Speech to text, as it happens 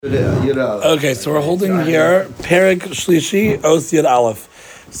Okay, so we're holding here Perek Shlishi Os Yud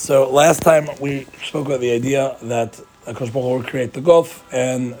Aleph. So last time we spoke about the idea that Akash Baruch Hu will create the Guf,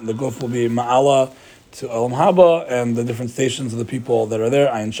 and the Guf will be Ma'ala to Olam Haba, and the different stations of the people that are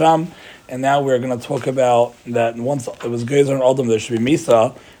there, Ayin Sham. And now we're going to talk about that once it was Gezer and Adam, there should be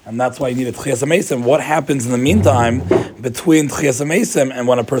Misa, and that's why you need a Tchias HaMesim. What happens in the meantime between Tchias HaMesim and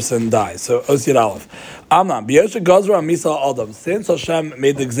when a person dies? So, Os Yud Aleph. Amnam, B'yoshe Gazra Misa Adam. Since Hashem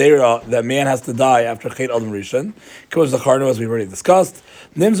made the Gzeira that man has to die after Chet Adam Rishon, Kodesh Zacharnu, as we've already discussed,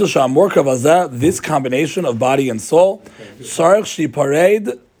 Nimzu Sham Morkav Hazeh, this combination of body and soul, Sarach Shi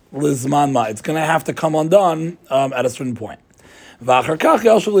Pareid Lizman Ma. It's going to have to come undone at a certain point. And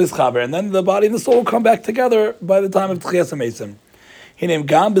then the body and the soul will come back together by the time of Tchias HaMesim.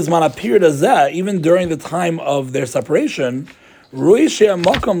 Even during the time of their separation, there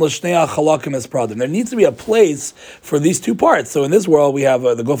needs to be a place for these two parts. So in this world, we have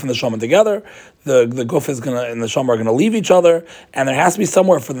the Guf and the Neshama together. The Guf is going to and the Neshama are going to leave each other, and there has to be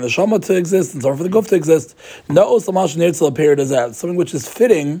somewhere for the Neshama to exist and somewhere for the Guf to exist. Something which is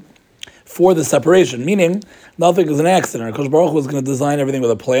fitting for the separation, meaning nothing is an accident. Akash Baruch Hu is going to design everything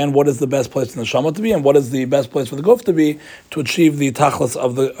with a plan. What is the best place for the Neshama to be, and what is the best place for the Guf to be to achieve the tachlis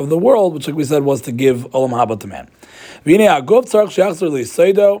of the world, which, like we said, was to give Olam Haba to man. The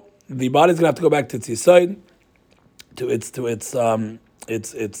body is going to have to go back to its yisoid, to its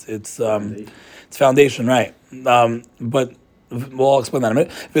foundation, right? But we'll explain that in a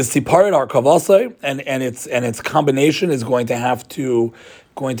minute. If it's tiparet or kavasai, and its combination is going to have to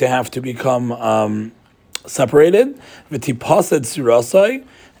become separated. V'tipased surasai,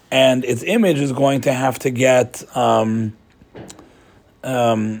 and its image is going to have to get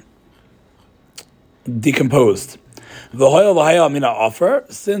decomposed. Offer,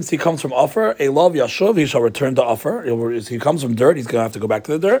 since he comes from Offer, a love Yashuv, he shall return to Offer. He comes from dirt, he's going to have to go back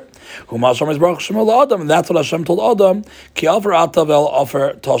to the dirt. And that's what Hashem told Adam. Ki Offer atavel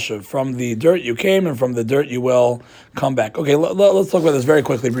Offer toshiv. From the dirt you came, and from the dirt you will come back. Okay, let's talk about this very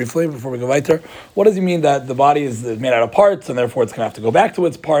quickly, briefly, before we go weiter. What does he mean that the body is made out of parts, and therefore it's going to have to go back to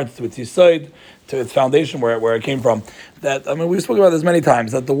its parts, to its yisoid, to its foundation, where it came from? We've spoken about this many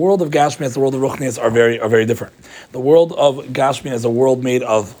times, that the world of Gashmias, the world of Ruchnias are very different. The world of Gashmias is a world made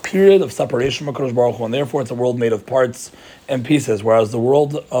of period of separation from HaKadosh Baruch Hu, and therefore it's a world made of parts and pieces, whereas the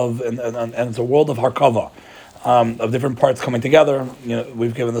world of, and it's a world of Harkava, of different parts coming together.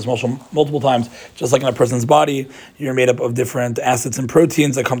 We've given this multiple times. Just like in a person's body, you're made up of different acids and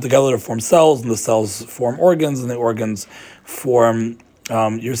proteins that come together to form cells, and the cells form organs, and the organs form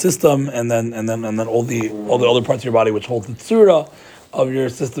your system, and then all the other parts of your body which hold the tsura of your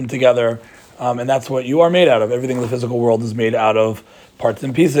system together, and that's what you are made out of. Everything in the physical world is made out of parts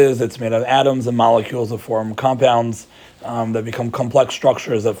and pieces. It's made out of atoms and molecules that form compounds that become complex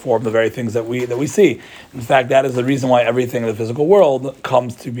structures that form the very things that we see. In fact, that is the reason why everything in the physical world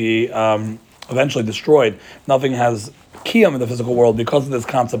comes to be eventually destroyed. Nothing has kiyum in the physical world because of this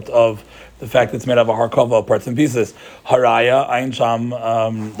concept of the fact that it's made out of a harkava of parts and pieces. Haraya, ayin sham,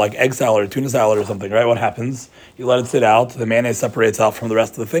 like egg salad or tuna salad or something, right? What happens? You let it sit out, the mayonnaise separates out from the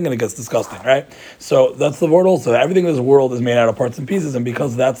rest of the thing, and it gets disgusting, right? So that's the word also. Everything in this world is made out of parts and pieces, and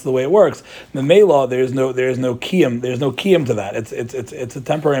because that's the way it works, the Mela, there is no kiyum to that. It's a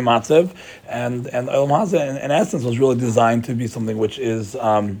temporary matzev, and Olam Hazeh in essence was really designed to be something which is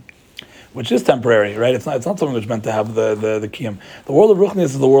temporary, right? It's not something which is meant to have the kiyum. The world of Ruchnias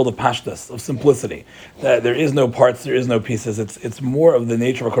is the world of pashtus, of simplicity. There is no parts, there is no pieces. It's more of the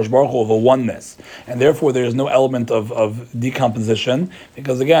nature of HaKadosh Baruch Hu, of a oneness, and therefore there is no element of decomposition,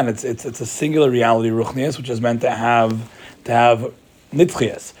 because again, it's a singular reality Ruchnias, which is meant to have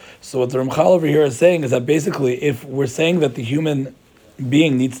nitzchias. So what the Ramchal over here is saying is that basically, if we're saying that the human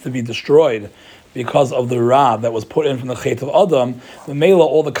being needs to be destroyed because of the Ra that was put in from the Chet of Adam, the Mela,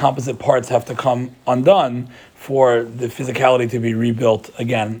 all the composite parts have to come undone for the physicality to be rebuilt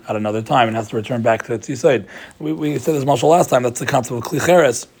again at another time, and has to return back to its Yisoid. We said this mashal last time, that's the concept of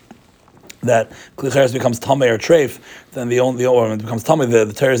Klicheres, that Klicheres becomes Tameh or Treif, then when it becomes Tameh,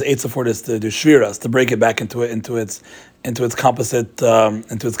 the Torah's Eitzah for this to do Shviras, to break it back into its composite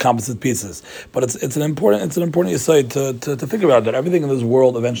pieces. But it's an important aside to think about, that everything in this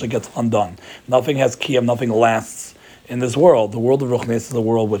world eventually gets undone. Nothing has kiyam, nothing lasts in this world. The world of Ruchnias is a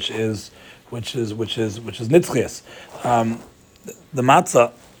world which is nitzchias. The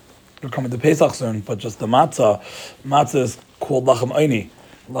matzah, we're coming to Pesach soon, but just the matzah is called lachem oini.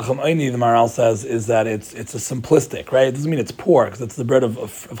 Lachem oini, the Maharal says, is that it's a simplistic, right? It doesn't mean it's poor, because it's the bread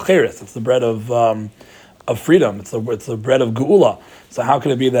of cheres. It's the bread of of freedom. It's the bread of geula. So how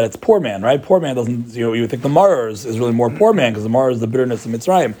could it be that it's poor man, right? Poor man doesn't, you would think the Marar is really more poor man because the Marar is the bitterness of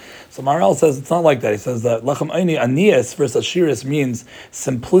Mitzrayim. So Maral says it's not like that. He says that Lechem Eini Anias versus Ashiris means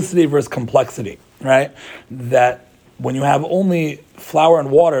simplicity versus complexity, right? That when you have only flour and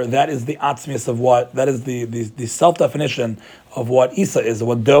water, that is the atzmius of what, that is the self-definition of what isa is,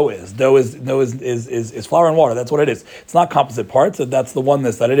 what dough is. Dough is flour and water. That's what it is. It's not composite parts. That's the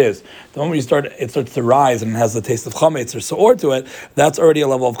oneness that it is. The moment it starts to rise and it has the taste of chametz or soor to it, that's already a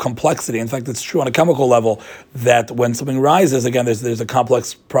level of complexity. In fact, it's true on a chemical level that when something rises, again, there's a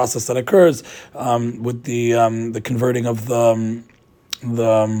complex process that occurs with the converting of the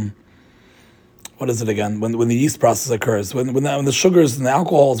what is it again? When the yeast process occurs, when the sugars and the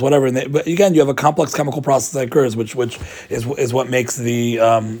alcohols, whatever. But again, you have a complex chemical process that occurs, which is what makes the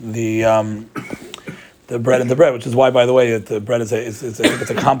bread into bread. Which is why, by the way, the bread is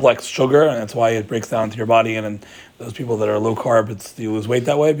a complex sugar, and that's why it breaks down into your body. And those people that are low carb, you lose weight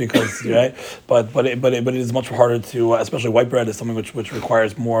that way because right. But it is much harder to, especially white bread is something which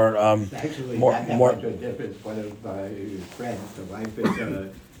requires more actually more that more. much of a difference. One of my friends, the wife is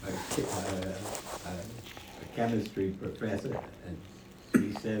a chemistry professor, and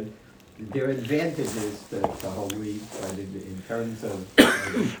he said there are advantages to whole wheat, but in terms of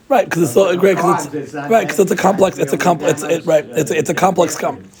right, because it's so great. Because it's a complex. It's a complex. It's a complex.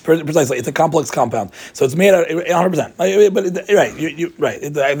 Precisely, it's a complex compound. So it's made out 100%. But right, you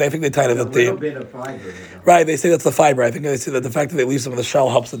right. I think they tied it that little bit of fiber. Right, they say that's the fiber. I think they say that the fact that they leave some of the shell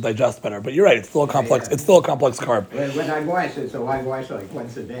helps it digest better. But you're right; it's still a complex. It's still a complex carb. When I wash it, so I wash like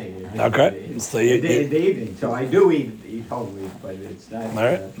once a day. Okay, so in the evening. So I do eat whole wheat, but it's not. All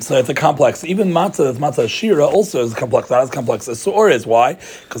right, so it's a complex. Even matzah shira also is complex. Not as complex as soor is. Why?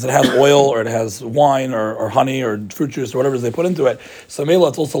 Because it has oil, or it has wine, or honey, or fruit juice, or whatever they put into it. So mela,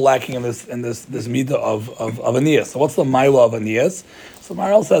 it's also lacking in this midah of anias. So what's the mila of anias? So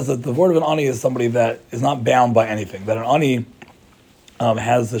Maral says that the word of an ani is somebody that is not bound by anything. That an ani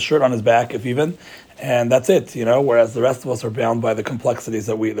has the shirt on his back, if even, and that's it. Whereas the rest of us are bound by the complexities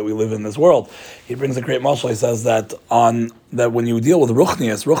that we live in this world. He brings a great mashal. He says that when you deal with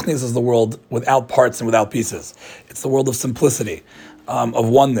ruchnius is the world without parts and without pieces. It's the world of simplicity, of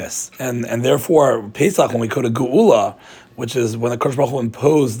oneness, and therefore Pesach, when we go to Geula, which is when the Kodesh Baruch Hu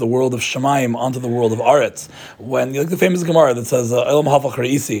imposed the world of Shemayim onto the world of Aretz. When you like the famous Gemara that says Elam Hafach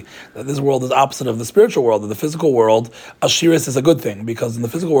Re'isi, that this world is opposite of the spiritual world, that the physical world, Ashiris is a good thing, because in the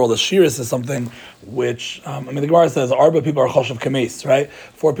physical world, Ashiris is something which, the Gemara says, Arba people are Choshev Kames, right?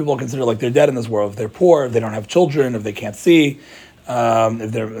 4 people are considered like they're dead in this world. If they're poor, if they don't have children, if they can't see,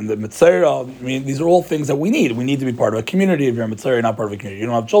 if they're in the Mitzvah, these are all things that we need. We need to be part of a community. If you're a Mitzvah, you're not part of a community. You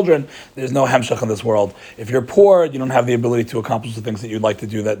don't have children, there's no hemshech in this world. If you're poor, you don't have the ability to accomplish the things that you'd like to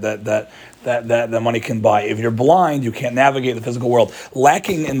do that money can buy. If you're blind, you can't navigate the physical world.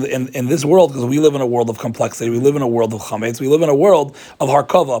 Lacking in this world, because we live in a world of complexity, we live in a world of chametz, we live in a world of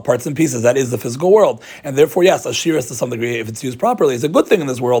harkava, parts and pieces. That is the physical world. And therefore, yes, ashiris to some degree, if it's used properly, is a good thing in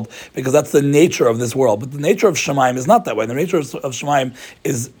this world, because that's the nature of this world. But the nature of Shemaim is not that way. The nature of Shemaim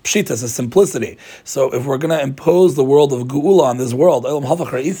is pshitas, is simplicity. So if we're going to impose the world of Geula on this world, Elam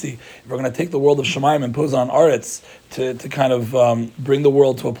Havach Ra'isi, if we're going to take the world of Shemaim and impose it on Aretz, to kind of bring the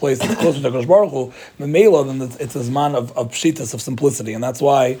world to a place that's closer to Kodesh Baruch Hu, the Mela, then it's a zman of pshitas, of simplicity. And that's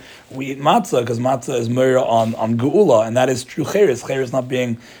why we eat matzah, because matzah is meira on Geula, and that is true cheres. Cheres not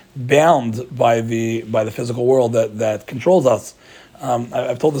being bound by the physical world that controls us.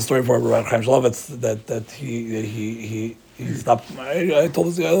 I've told this story before about Chaim Shlovitz, that he stopped. I told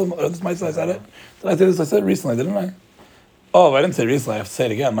this myself. I said it. Did I say this? I said it recently, didn't I? Oh, I didn't say it recently. I have to say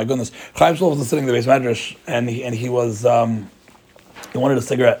it again. My goodness, Chaim Shlovitz was sitting in the base medrash, and he wanted a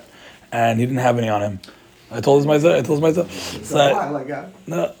cigarette, and he didn't have any on him. I told this myself. So a while ago.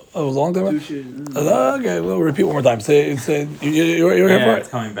 No, it was a long time ago. Okay, we'll repeat one more time. Say you're here for it. It's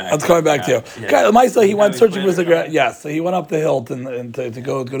coming back. It's coming back to you. Yeah. Okay, Maisa, he went searching for a cigarette. Yes, so he went up the hill to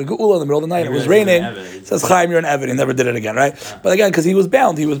go to Geula in the middle of the night. It was raining. Says Chaim, you're an Eved. He never did it again, right? Yeah. But again, because he was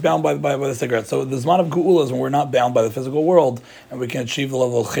bound by the cigarette. So the zman of Geula is when we're not bound by the physical world, and we can achieve the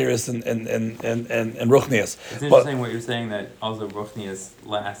level of chiris and ruchnias. It's interesting what you're saying, that also ruchnias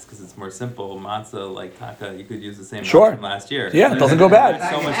lasts because it's more simple. Matzah, like taka, you could use the same from last year. Yeah, it doesn't go bad.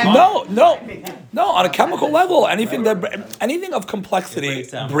 So much No. On a chemical level, anything of complexity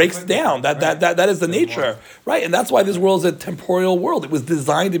breaks down. That is the nature, right? And that's why this world is a temporal world. It was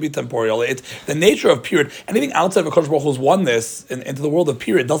designed to be temporal. It's the nature of period. Anything outside of Hakadosh Baruch Hu's oneness into the world of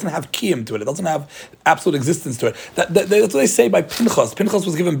period doesn't have kiyum to it. It doesn't have absolute existence to it. That's what they say by Pinchas. Pinchas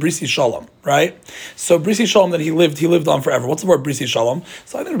was given brisi shalom, right? So brisi shalom that he lived on forever. What's the word brisi shalom?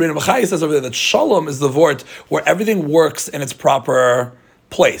 So I think Rabbeinu Bachai says over there that shalom is the word where everything works in its proper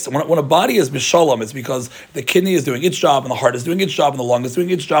place. And when a body is bishalom, it's because the kidney is doing its job, and the heart is doing its job, and the lung is doing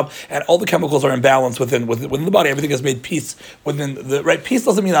its job, and all the chemicals are in balance within the body. Everything has made peace within the right. Peace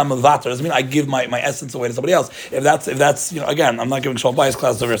doesn't mean I'm a vater. Doesn't mean I give my essence away to somebody else. If that's again, I'm not giving shalom bias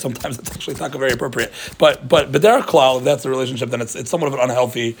classes over here. Sometimes it's actually not very appropriate. But derech klal, if that's the relationship, then it's somewhat of an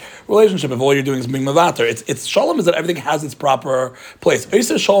unhealthy relationship. If all you're doing is being mavater, it's shalom is that everything has its proper place.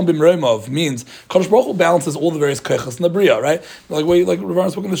 Oiseh shalom b'mroimov means Kadosh Baruch Hu balances all the various keichas in the bria, right? Like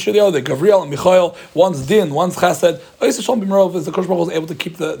spoke in the shir the other day, Gabriel and Michael, one's din, one's chesed. Oiseh shalom b'mrov is the Kodesh Baruch Hu is able to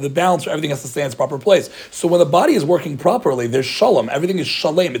keep the balance where everything has to stay in its proper place. So when the body is working properly, there's shalom. Everything is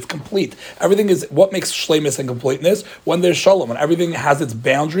shalem. It's complete. Everything is what makes shlemus and completeness. When there's shalom, when everything has its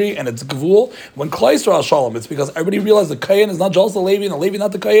boundary and its gvul. When Klal Yisrael shalom, it's because everybody realized the Kayin is not just the Levi, and the Levi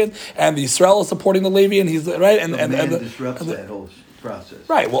not the Kayin, and the Yisrael is supporting the Levi, and he's right. And disrupts that whole process.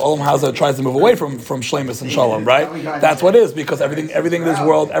 Right. Well, Olam Hazeh tries to move away from shlemus and shalom, right? That's what it is, because everything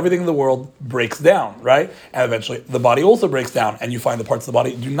in the world breaks down, right? And eventually the body also breaks down, and you find the parts of the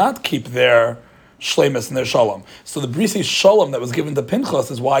body do not keep their shlemus and their shalom. So the brisi shalom that was given to Pinchas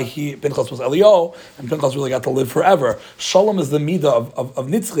is why Pinchas was Elio, and Pinchas really got to live forever. Shalom is the midah of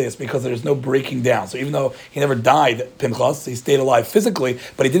nitzchis, because there's no breaking down. So even though he never died, Pinchas, he stayed alive physically,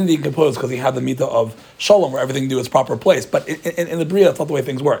 but he didn't decompose because he had the midah of shalom, where everything knew its proper place. But in the bria, that's not the way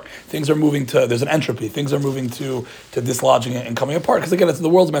things work. Things are moving there's an entropy. Things are moving to dislodging it and coming apart. Because again, the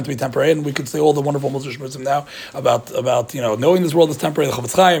world's meant to be temporary, and we could say all the wonderful Muslim now about knowing this world is temporary. The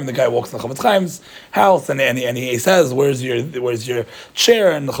Chavetz Chaim, the guy walks in the Chavetz Chaim's house, and he says, "Where's your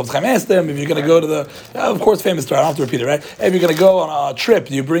chair?" And the Chavetz Chaim asked him, "If you're going to go to the," of course, famous story. I don't have to repeat it, right? Hey, if you're going to go on a trip,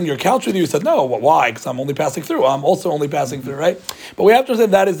 do you bring your couch with you? He said, "No." Well, why? Because I'm only passing through. I'm also only passing through, right? But we have to say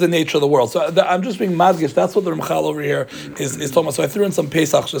that is the nature of the world. So I'm just being madgish. That's what the Ramchal over here is talking about. So I threw in some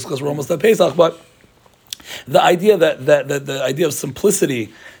Pesach just because we're almost at Pesach, but the idea that the idea of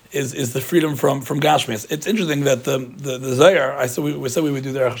simplicity is the freedom from Gashmis. It's interesting that the Zohar, we said we would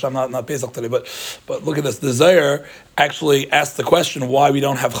do Derech Hashem, not Pesach today, but look at this. The Zohar actually asked the question why we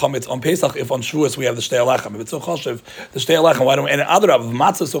don't have Chametz on Pesach if on Shavuos we have the Shtei Alechem. If it's so chashiv, the Shtei Alechem, why don't we, and Adrab, if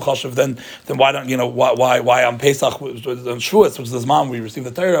Matzah is so chashiv, then why don't, why on Pesach, on Shavuos, which is this mom, we received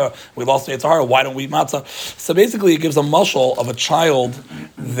the Torah, we lost the Yitzhara, why don't we eat Matzah? So basically it gives a mashal of a child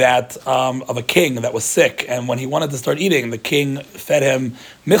of a king that was sick, and when he wanted to start eating, the king fed him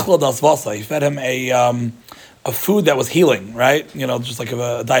Michla das Vasa. He fed him a food that was healing, right? Just like if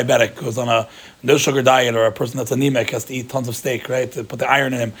a diabetic goes on a no sugar diet, or a person that's anemic has to eat tons of steak, right? To put the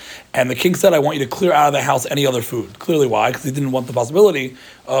iron in him. And the king said, "I want you to clear out of the house any other food." Clearly, why? Because he didn't want the possibility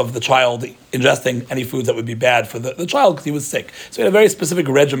of the child ingesting any foods that would be bad for the child, because he was sick. So he had a very specific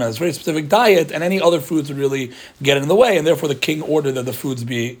regimen, a very specific diet, and any other foods would really get in the way, and therefore the king ordered that the foods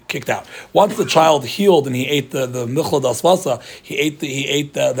be kicked out. Once the child healed and he ate the michla das vasa, he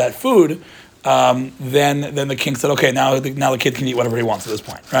ate that food. Then the king said, "Okay, now the kid can eat whatever he wants at this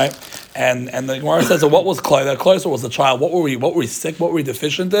point, right?" And the Gemara says, "So what was Klal? That Klal was the child. What were we sick? What were we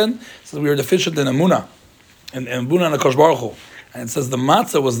deficient in?" So we were deficient in Emunah, and Emunah and Hakadosh Baruch Hu. And it says the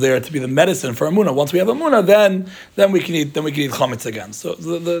matzah was there to be the medicine for Emunah. Once we have Emunah, then we can eat chametz again. So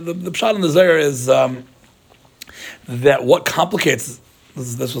the pshat in the Zohar is that what complicates.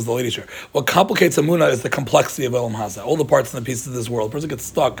 This was the lady's share. What complicates Emunah is the complexity of Olam Hazeh. All the parts and the pieces of this world. The person gets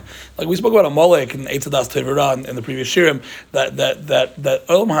stuck. Like we spoke about Amalek and Eitzadas Tevirah in the previous shirim, that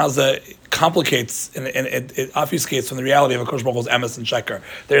Olam Hazeh complicates and it obfuscates from the reality of a Kodesh Baruch Hu's emes and sheker.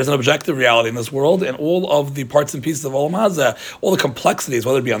 There is an objective reality in this world, and all of the parts and pieces of Olam Hazeh, all the complexities,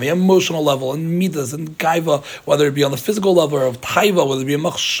 whether it be on the emotional level, and midas, and gaiva, whether it be on the physical level of taiva, whether it be a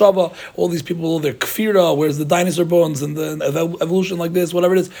machshava, all these people, all their kfira, where's the dinosaur bones, and the evolution like this,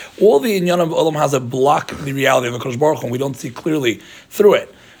 whatever it is, all the inyan of Olam Hazeh block the reality of a Kodesh Baruch Hu, and we don't see clearly through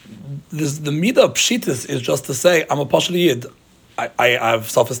it. The midah of pshitis is just to say, I'm a pashut yid. I have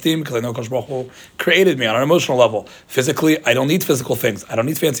self-esteem because I know Kosh Baruch Hu created me on an emotional level. Physically, I don't need physical things. I don't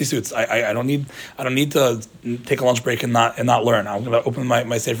need fancy suits. I don't need to take a lunch break and not learn. I'm going to open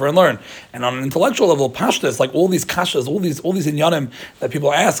my sefer and learn. And on an intellectual level, pashtus, like all these kashas, all these inyanim that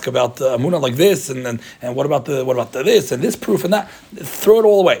people ask about Amunah like this and what about the this and this proof and that, throw it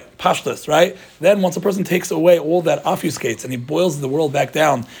all away. Pashtus, right? Then once a person takes away all that obfuscates and he boils the world back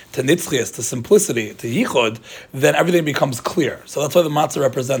down to nitzchias, to simplicity, to yichud, then everything becomes clear. So that's why the matzah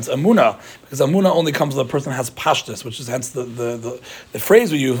represents Amunah, because Amunah only comes when a person has pashtus, which is hence the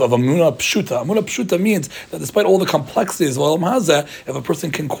phrase we use of Amunah Pshuta. Amunah Pshuta means that despite all the complexities of Olam Hazeh, if a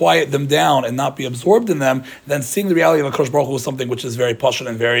person can quiet them down and not be absorbed in them, then seeing the reality of the Kodesh Baruch Hu is something which is very pashut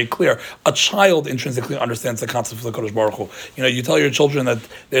and very clear. A child intrinsically understands the concept of the Kodesh Baruch Hu. You tell your children that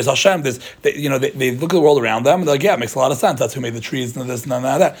there's Hashem, they look at the world around them, and they're like, yeah, it makes a lot of sense. That's who made the trees and this and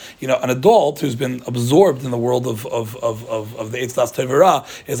that. An adult who's been absorbed in the world of the Eitz Das Tevera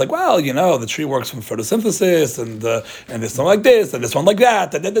is like, well, the tree works from photosynthesis, and this one like this, and this one like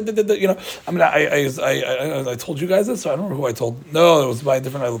that. I told you guys this, so I don't remember who I told. No, it was by a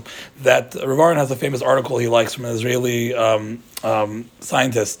different. That Rav Aron has a famous article he likes from an Israeli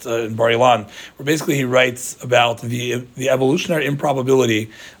scientist in Bar Ilan, where basically he writes about the evolutionary improbability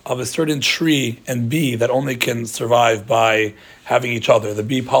of a certain tree and bee that only can survive by having each other. The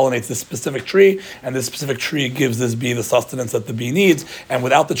bee pollinates this specific tree, and this specific tree gives this bee the sustenance that the bee needs, and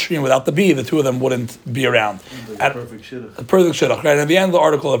without the tree and without the bee, the two of them wouldn't be around. Perfect shidduch. A perfect shidduch, right? And at the end of the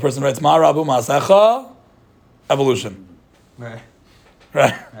article, the person writes, Ma Rabu Masecha, evolution. Right.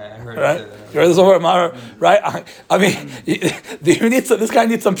 Right. I heard Right. you say that. You heard this over, Mara? Right? I mean, this guy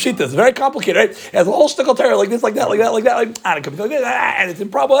needs some shittas. It's very complicated, right? It has a whole shtickle terror like this, like that, and it could be like this, and it's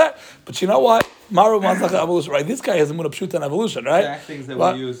improbable. But you know what? Mara Masacha evolution, right? This guy has a Munah Pshuta and evolution, right? Exact things that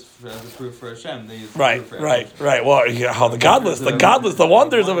we use as a proof for Hashem. They use Right. for evolution. Well, the godless, the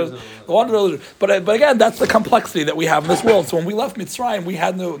wonders of it, the wonder of it. But again, that's the complexity that we have in this world. So when we left Mitzrayim, we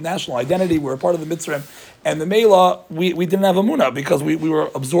had no national identity. We were part of the Mitzrayim. And the Mela, we didn't have Amunah because we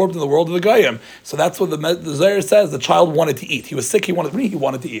were absorbed in the world of the Goyim. So that's what the Zohar says. The child wanted to eat. He was sick. He wanted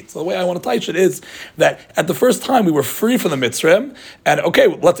to eat. So the way I want to teach it is that at the first time we were free from the Mitzrayim, and okay,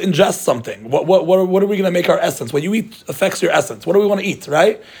 let's ingest something. What are we going to make our essence? What you eat affects your essence. What do we want to eat,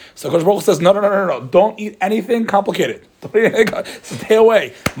 right? So Kodesh Baruch Hu says, no. Don't eat anything complicated. Stay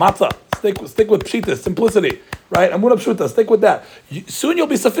away. Matzah. Stick with pshita, simplicity, right? Amunah pshuta, stick with that. Soon you'll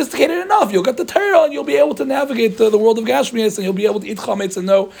be sophisticated enough. You'll get the Torah and you'll be able to navigate the world of Gashmias, and you'll be able to eat chametz and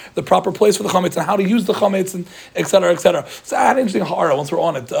know the proper place for the chametz and how to use the chametz, and et cetera, et cetera. So I had an interesting hara once we're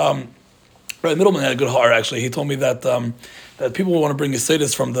on it. Right, Middleman had a good hara actually. He told me that that people want to bring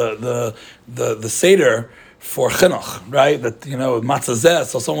Yesodis from the Seder for chinuch, right? That, matzah zeh.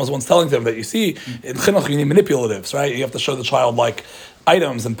 So someone was once telling them that, you see, in chinuch you need manipulatives, right? You have to show the child like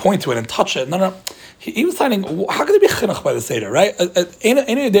items and point to it and touch it. No. He was saying, how can there be chinuch by the Seder, right?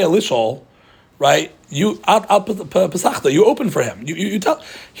 Any day Lishol, right? You pesachta, you open for him. You tell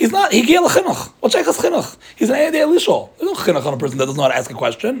he's not. He gave a chinuch. What sheikhas chinuch? He's an day Lishol. There's no chinuch on a person that doesn't know how to ask a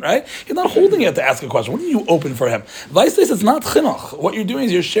question, right? He's not holding it to ask a question. What do you open for him? Vice says it's not chinuch. What you're doing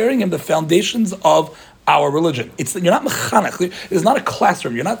is you're sharing him the foundations of our religion. You're not mechanech. It's not a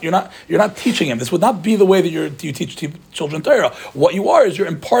classroom. You're not teaching him. This would not be the way that you teach children Torah. What you are is you're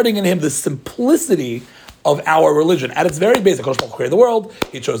imparting in him the simplicity of our religion. At its very basic, Kodesh Baruch Hu created the world.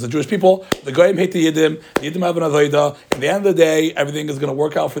 He chose the Jewish people. The Goyim hate the Yiddim. The Yiddim have an Avodah. At the end of the day, everything is going to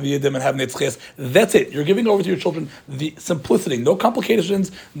work out for the Yiddim and have Netzchias. That's it. You're giving over to your children the simplicity. No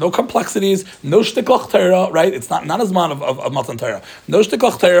complications, no complexities, no shtiklach Torah, right? It's not a zman of Matan Torah. No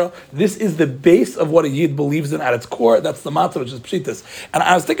shtiklach Torah. This is the base of what a Yid believes in at its core. That's the matzah, which is Pshitas. And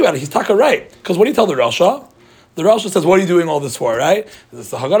I was thinking about it. He's taka right. Because what do you tell the Rasha? The Rasha says, what are you doing all this for, right? The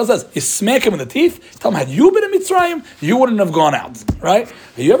Haggadah says, you smack him in the teeth, tell him, had you been in Mitzrayim, you wouldn't have gone out, right?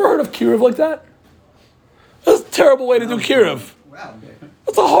 Have you ever heard of Kiruv like that? That's a terrible way to do Kiruv. Wow.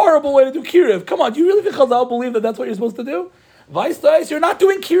 That's a horrible way to do Kiruv. Come on, do you really think Chazal believe that that's what you're supposed to do? Vice, you're not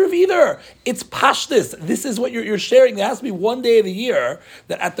doing Kiruv either. It's Pashtus. This is what you're sharing. There has to be one day of the year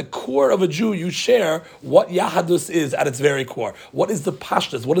that at the core of a Jew, you share what Yahadus is at its very core. What is the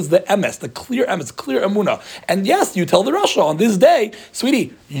Pashtus? What is the Emes? The clear Emes, clear Emunah. And yes, you tell the Rasha on this day,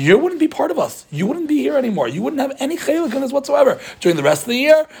 sweetie, you wouldn't be part of us. You wouldn't be here anymore. You wouldn't have any chaylik in this whatsoever. During the rest of the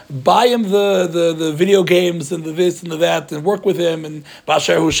year, buy him the video games and the this and the that, and work with him and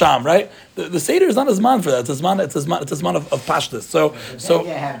Basher Husham, right? The Seder is not a zman for that. It's a zman of Pashtus. So you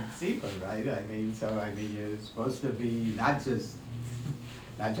have tzipah, right? You're supposed to be not just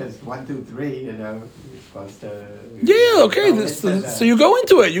not just 1, 2, 3. You know, you're supposed to. Yeah, okay. So you go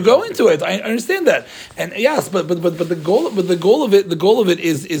into it. You go into it. I understand that, and yes, but the goal of it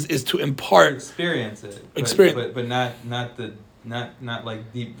is to impart, experience it, but not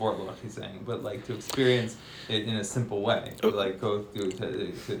like deep wortloch, he's saying, but like to experience it in a simple way, to like go through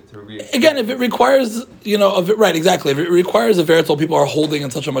to read. Again, if it requires, right, exactly. If it requires a veritable people are holding in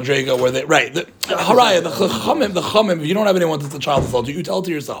such a madrega where they, right, the chamim, if you don't have anyone that's a child to tell you tell it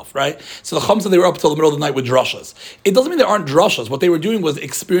to yourself, right? So the chum said they were up till the middle of the night with drushes. It doesn't mean there aren't drushes. What they were doing was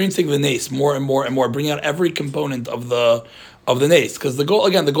experiencing the nace more and more and more, bringing out every component of the nace, because the goal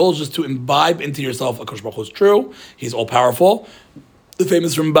is just to imbibe into yourself HaKadosh Baruch Hu is true, he's all powerful. The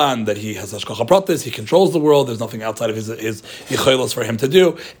famous Ramban that he has hashgacha pratis, he controls the world. There's nothing outside of his yichaylos for him to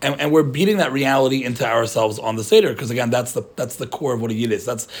do, and we're beating that reality into ourselves on the seder, because again, that's the core of what a yid is.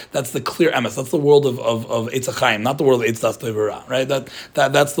 That's the clear emes. That's the world of Eitz HaChaim, not the world of Eitz Das Tevura, right?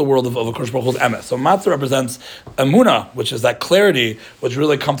 That's the world of HaKadosh Baruch Hu's emes. So matzah represents emuna, which is that clarity, which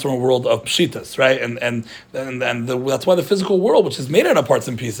really comes from a world of pshitas, right? And that's why the physical world, which is made out of parts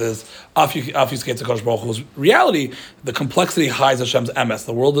and pieces, obfuscates HaKadosh Baruch Hu's reality. The complexity hides Hashem's emes,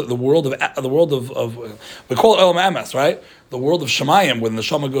 the world of we call it Olam emes, right? The world of Shemayim, when the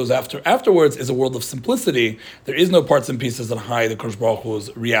Shema goes afterwards, is a world of simplicity. There is no parts and pieces that hide the Kodesh Baruch Hu's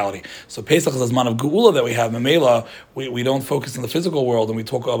reality. So Pesach is a zman of Geula that we have. Memela, we don't focus on the physical world, and we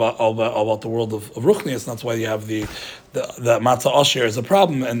talk about the world of Ruchnius, and that's why you have the matzah asher is a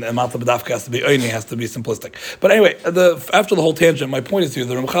problem, and matzah b'dafka has to be oini, has to be simplistic. But anyway, after the whole tangent, my point is to you,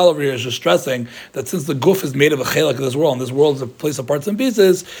 the Ramchal over here is just stressing that since the guf is made of a chelak of this world, and this world is a place of parts and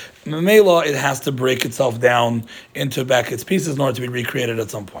pieces, memela, it has to break itself down into back its pieces in order to be recreated at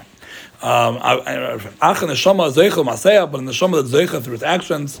some point. But in the neshama that's zeicha through its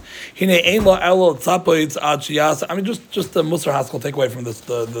actions, I mean, just the Musar Haskell takeaway from this,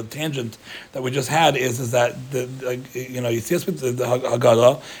 the tangent that we just had is that you see us with the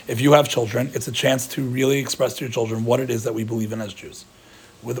Haggadah. If you have children, it's a chance to really express to your children what it is that we believe in as Jews,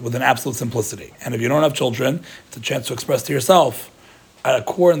 with an absolute simplicity. And if you don't have children, it's a chance to express to yourself, at a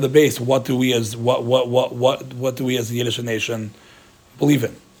core and the base, what do we as the Yiddish nation believe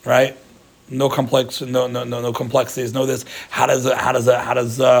in, right? No complexities. No this. How does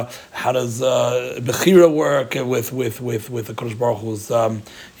Bechira work with the Kodesh Baruch Hu's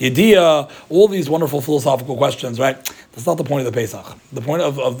Yediyah? All these wonderful philosophical questions, right? That's not the point of the Pesach. The point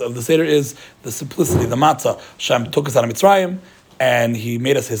of the Seder is the simplicity, the matzah. Hashem took us out of Mitzrayim, and He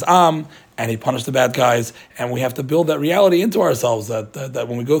made us His Am, and He punished the bad guys, and we have to build that reality into ourselves, that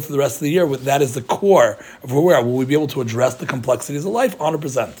when we go through the rest of the year, that is the core of who we are. Will we be able to address the complexities of life?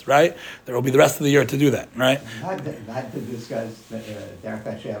 100%, right? There will be the rest of the year to do that, right? Not to discuss Derech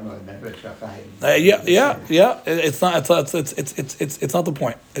Hashem or Nefesh HaChaim. Yeah. It's not the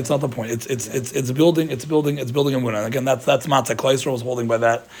point. It's not the point. It's building a munah. And again, that's matzah. Klal Yisrael was holding by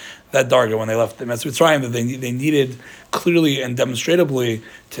that darga when they left the Mitzrayim, that they needed clearly and demonstratively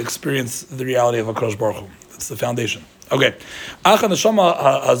to experience the reality of HaKadosh Baruch Hu. That's the foundation. Okay. Acha neshama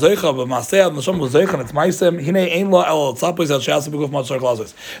hazoicha b'maseh neshama was zoicha and its ma'isem hinei ein lo el tzapos el she'asa b'guf matzar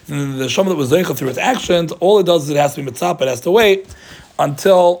klazos. The neshama that was zoicha through its actions, all it does is it has to be mitzap. It has to wait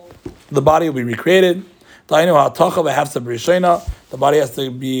until the body will be recreated. The body has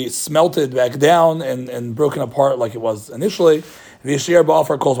to be smelted back down and broken apart like it was initially. And it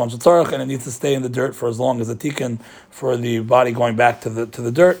needs to stay in the dirt for as long as a tikkun for the body going back to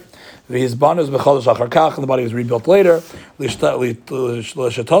the dirt. And the body was rebuilt later. When the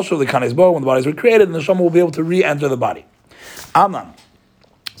body is recreated, and the neshama will be able to re-enter the body.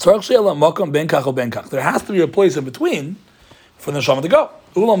 There has to be a place in between for the neshama to go.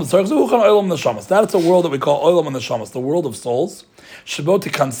 That's a world that we call Olam and Neshamas, the world of souls. Shabo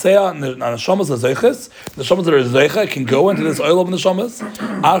tikansea and the Neshamas azeiches. The Neshamas that are zeicha can go into this Olam and Neshamas.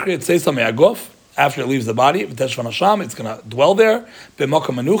 Achri etzeisa me'aguf. After it leaves the body, it's going to dwell there.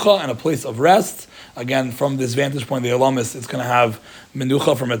 B'makom menucha, and a place of rest. Again, from this vantage point, the Olamis, it's going to have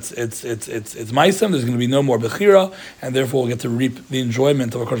menucha from its maisim. There's going to be no more bechira, and therefore we'll get to reap the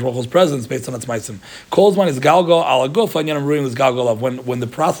enjoyment of HaKadosh Baruch Hu's presence based on its maisim. Kol's one is galgal ala guf, and I'm ruining this galgal of when the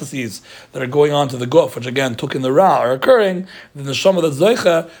processes that are going on to the guf, which again took in the ra, are occurring, then the neshama that's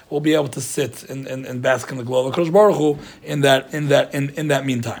zoicha will be able to sit and bask in the glow of HaKadosh Baruch Hu in that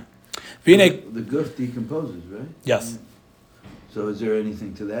meantime. The guf decomposes, right? Yes. So is there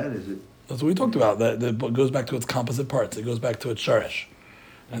anything to that? Is it? That's what we talked about. That it goes back to its composite parts. It goes back to its sharish.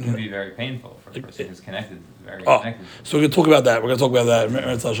 It can be very painful for a person who's connected. Connected. So we're going to talk about that. We're going to talk about that. We're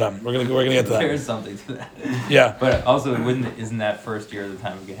going to get to that. There is something to that. Yeah. But also, isn't that first year the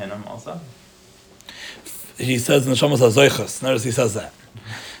time of Gehinnom also? he says in the Neshama Zoichas. Notice he says that.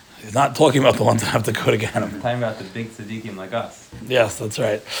 He's not talking about the ones that have to go to Gehenna. Talking about the big tzadikim like us. Yes, that's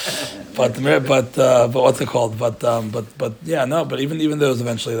right. But what's it called? But yeah, no. But even those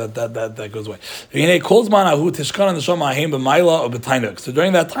eventually that goes away. So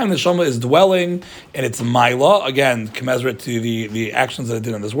during that time, the Neshama is dwelling in its Maila, again, commensurate to the actions that it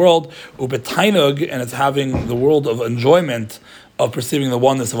did in this world, ubetainug, and it's having the world of enjoyment of perceiving the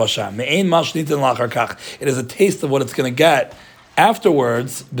oneness of Hashem. It is a taste of what it's going to get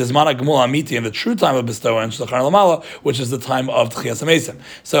afterwards, Bismana Gemul Amiti, in the true time of bestowing, which is the time of Tchias HaMesim.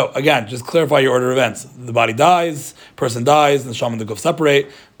 So again, just clarify your order of events. The body dies, person dies, the Neshama and the Guf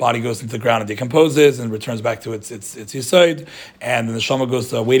separate, body goes into the ground and decomposes and returns back to its Yesod, and then the Neshama goes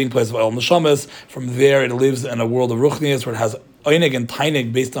to a waiting place of El Neshamas. From there it lives in a world of Ruchnias where it has Einig and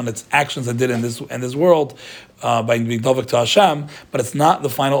Tainig based on its actions it did in this world by being Dovek to Hashem, but it's not the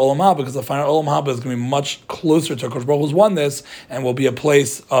final Olam Haba, because the final Olam Haba is going to be much closer to HaKadosh Baruch Hu's oneness and will be a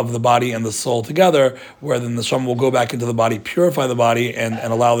place of the body and the soul together, where then the Neshama will go back into the body, purify the body, and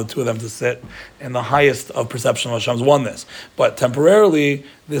allow the two of them to sit in the highest of perception of Hashem's oneness. But temporarily,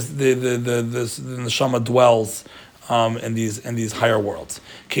 the Neshama dwells in these higher worlds.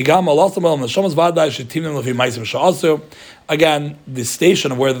 Again, the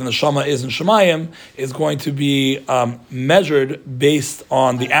station of where the neshama is in Shemayim is going to be measured based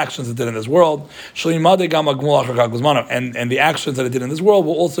on the actions it did in this world. And the actions that it did in this world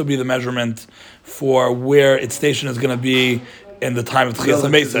will also be the measurement for where its station is going to be in the time of Tchias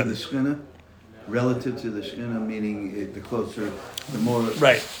HaMesim. Relative to the Shekhinah, meaning the closer, the more...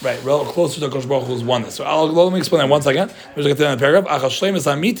 Right. Closer to HaKadosh Baruch Hu's oneness. So let me explain that one second. We're going to get to the end of the paragraph.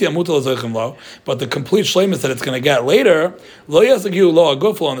 But the complete shleimus that it's going to get later, lo yasagiu lo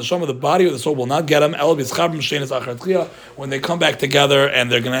aguflo, and the shama, the body or the soul will not get them, when they come back together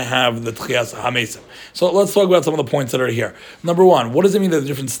and they're going to have the Tchias HaMesim. So let's talk about some of the points that are here. Number one, what does it mean that the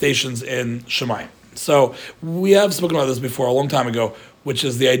different stations in Shemayim? So we have spoken about this before a long time ago, which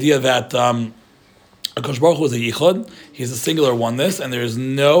is the idea that HaKadosh Baruch Hu is a yichud. He's a singular oneness, and there is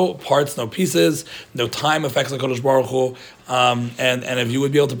no parts, no pieces, no time affects HaKadosh Baruch Hu. And if you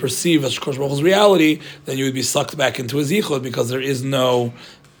would be able to perceive HaKadosh Baruch Hu's reality, then you would be sucked back into his yichud, because there is no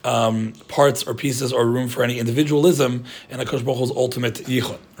parts or pieces or room for any individualism in HaKadosh Baruch Hu's ultimate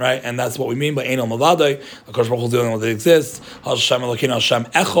yichud, right? And that's what we mean by Ein Al-Mavadai. HaKadosh Baruch Hu is the only one that exists. Hashem Elokeinu Hashem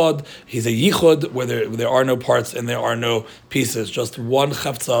Echad. He's a yichud where there are no parts and there are no pieces, just one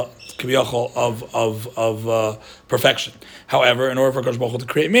chefza of perfection. However, in order for HaKadosh Baruch Hu to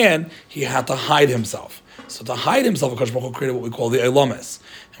create man, he had to hide himself. So to hide himself, HaKadosh Baruch Hu created what we call the Olamis.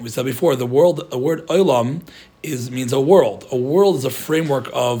 And we said before, the word Olam means a world. A world is a framework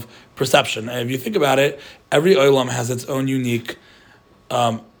of perception. And if you think about it, every Olam has its own unique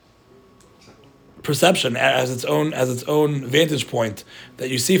perception, as its own vantage point that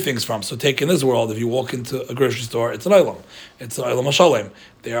you see things from. So take in this world, if you walk into a grocery store, it's an Olam. It's an Olam HaShalem.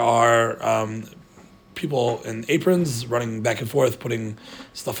 There are people in aprons running back and forth, putting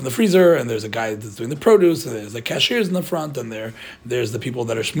stuff in the freezer, and there's a guy that's doing the produce, and there's the cashiers in the front, and there's the people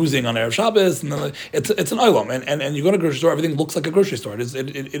that are schmoozing on Erev Shabbos, and then it's an olam, and you go to a grocery store, everything looks like a grocery store. It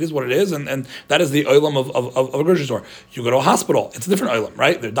is what it is, and that is the olam of a grocery store. You go to a hospital, it's a different olam,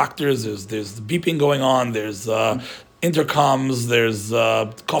 right? There are doctors, there's beeping going on, there's intercoms, there's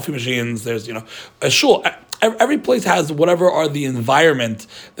coffee machines, there's a shul. Every place has whatever are the environment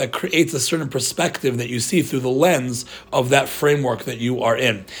that creates a certain perspective that you see through the lens of that framework that you are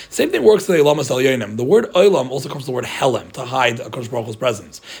in. Same thing works in the Olamas Elyonim. The word Olam also comes from the word Helem, to hide HaKadosh Baruch Hu's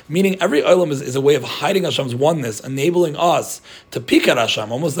presence. Meaning every Olam is a way of hiding Hashem's oneness, enabling us to peek at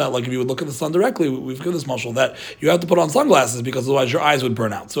Hashem. Almost that, like if you would look at the sun directly, we've given this mashal that you have to put on sunglasses because otherwise your eyes would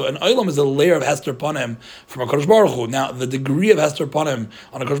burn out. So an Olam is a layer of Hester Panim from HaKadosh Baruch Hu. Now the degree of Hester Panim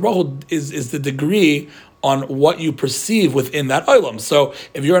on HaKadosh Baruch Hu is the degree on what you perceive within that olam. So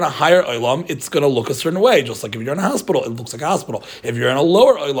if you're in a higher olam, it's going to look a certain way. Just like if you're in a hospital, it looks like a hospital. If you're in a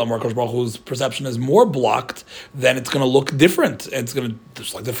lower olam where HaKadosh Baruch Hu's perception is more blocked, then it's going to look different. It's going to,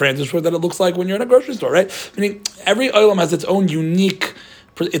 just like the vantage point that it looks like when you're in a grocery store, right? Meaning every olam has its own unique.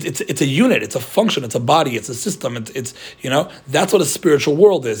 It's a unit. It's a function. It's a body. It's a system. It's that's what a spiritual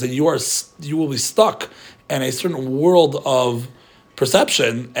world is. And you will be stuck in a certain world of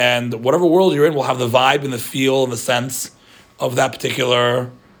perception, and whatever world you're in will have the vibe and the feel and the sense of that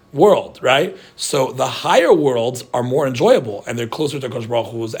particular world, right? So the higher worlds are more enjoyable and they're closer to HaKadosh Baruch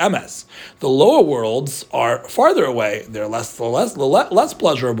Hu's MS. The lower worlds are farther away. They're less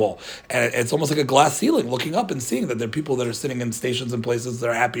pleasurable, and it's almost like a glass ceiling, looking up and seeing that there are people that are sitting in stations and places that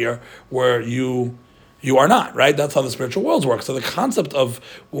are happier where you you are not, right? That's how the spiritual worlds work. So the concept of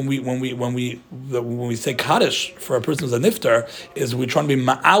when we say Kaddish for a person who's a niftar is we try to be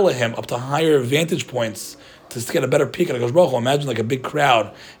ma'alahim up to higher vantage points to get a better peek at HaKadosh Baruch Hu. Imagine like a big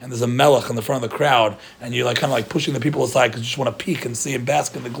crowd and there's a melech in the front of the crowd and you're like kind of like pushing the people aside because you just want to peek and see and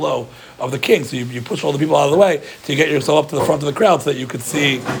bask in the glow of the king. So you push all the people out of the way to get yourself up to the front of the crowd so that you could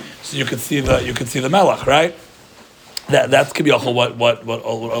see the melech, right? That could be also what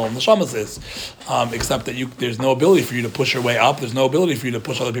Olam Neshamas is, except that there's no ability for you to push your way up. There's no ability for you to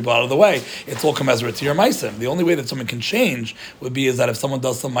push other people out of the way. It's all commensurate to your meisim. The only way that someone can change would be is that if someone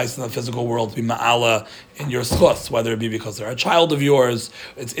does some meisim in the physical world to be ma'ala in your schus, whether it be because they're a child of yours.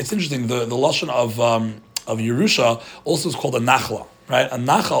 It's interesting. The lashon of Yerusha also is called a nachla. Right, a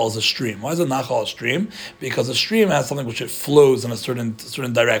nachal is a stream. Why is a nachal a stream? Because a stream has something which it flows in a certain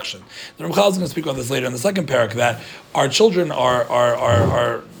direction. The Ramchal is going to speak about this later in the second parak, that our children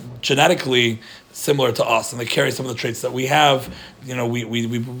are genetically similar to us, and they carry some of the traits that we have. You know,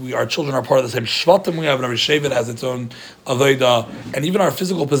 we our children are part of the same shvatim we have, and every shevet has its own avodah, and even our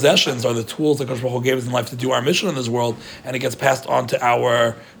physical possessions are the tools that Kadosh Baruch Hu gave us in life to do our mission in this world, and it gets passed on to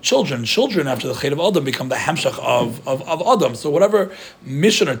our children. Children, after the Chet of Adam, become the hemshach of Adam. So whatever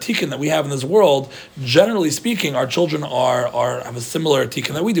mission or tikkun that we have in this world, generally speaking, our children have a similar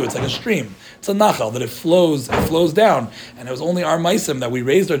tikkun that we do. It's like a stream. It's a nachal that it flows down, and it was only our meisim that we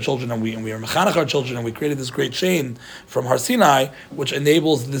raised our children, and we are mechanech our children, and we created this great chain from Har Sinai, which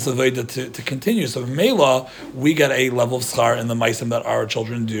enables this avodah to continue. So in Mela, we get a level of schar in the meisim that our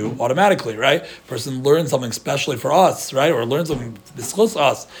children do automatically, right? Person learns something specially for us, right? Or learns something b'schus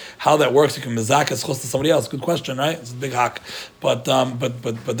us. How that works, you can mizak schus to somebody else. Good question, right? It's a big hak, but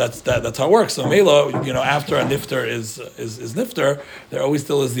that's how it works. So Mela, after a nifter is nifter, there always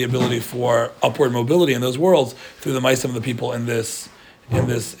still is the ability for upward mobility in those worlds through the meisim of the people in this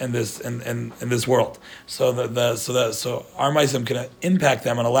world. So so our meisim can impact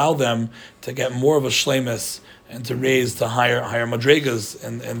them and allow them to get more of a shleimus and to raise to higher madregas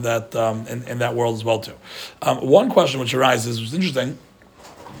in that world as well too. One question which arises, which is interesting,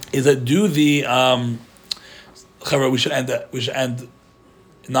 is that we should end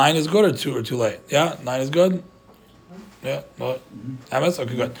 9 is good or too late? Yeah, 9 is good. Yeah, what? Hamas?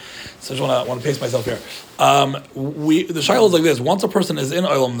 Okay, good. So I just want to pace myself here. The shayla is like this: once a person is in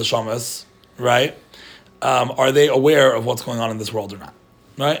Olam Neshamas, right? Are they aware of what's going on in this world or not?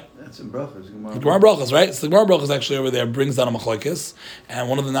 Right? That's in Brachos. Gemara Brachos, right? So the Gemara Brachos actually over there brings down a machlokes, and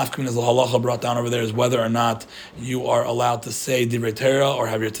one of the nafkamin the halacha brought down over there is whether or not you are allowed to say divrei Torah or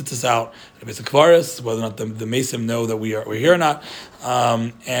have your tzitzis out at a basic kvaris, whether or not the mesim know that we're here or not.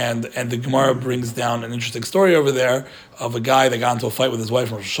 And the Gemara brings down an interesting story over there of a guy that got into a fight with his wife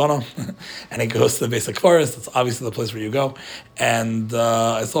from Rosh Hashanah, and he goes to the basic kvaris. That's obviously the place where you go. And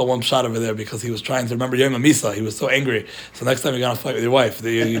I saw one shot over there because he was trying to remember Yom HaMisa. He was so angry. So next time you got to fight with your wife,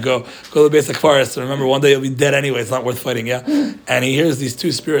 you go to the basic forest and remember one day you'll be dead anyway. It's not worth fighting, yeah. And he hears these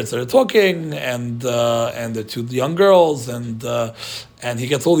two spirits that are talking, and they're two young girls, and he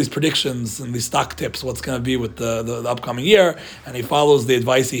gets all these predictions and these stock tips, what's going to be with the upcoming year, and he follows the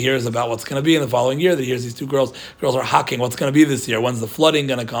advice he hears about what's going to be in the following year. That he hears these two girls are hawking what's going to be this year. When's the flooding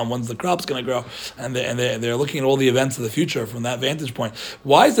going to come? When's the crops going to grow? And they're looking at all the events of the future from that vantage point.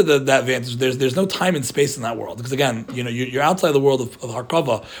 Why is it that vantage? There's no time and space in that world, because again, you're outside the world of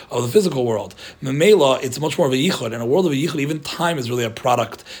Harkava, of the physical world. Memela, it's much more of a yichud. In a world of a yichud, even time is really a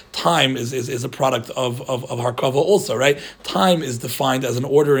product. Time is a product of Harkava also, right? Time is defined as an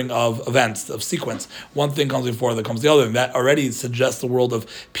ordering of events, of sequence. One thing comes before, that comes the other, and that already suggests the world of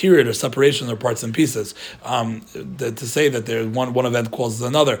period or separation or parts and pieces. To say that there's one event causes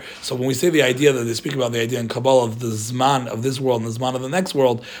another. So when we say the idea that they speak about the idea in Kabbalah of the Zman of this world and the Zman of the next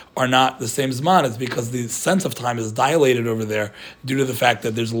world are not the same Zman, it's because the sense of time is dilated over there due to the fact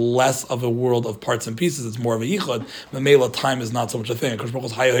that there's less of a world of parts and pieces. It's more of a yichud. Memela, time is not so much a thing.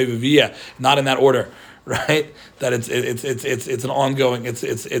 Not in that order. Right, that it's an ongoing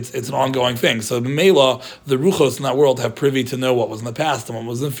an ongoing thing. So Mela, the ruchos in that world have privy to know what was in the past and what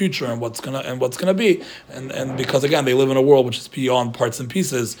was in the future and what's gonna be, and because again they live in a world which is beyond parts and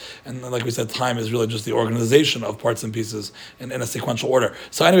pieces, and like we said, time is really just the organization of parts and pieces in a sequential order.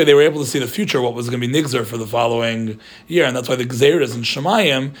 So anyway, they were able to see the future, what was going to be nigzer for the following year, and that's why the gzeiras in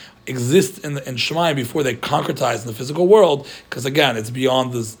Shemayim exist in Shemayim before they concretize in the physical world, because again it's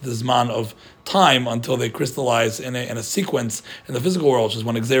beyond the zman of time until they crystallize in a sequence in the physical world, which is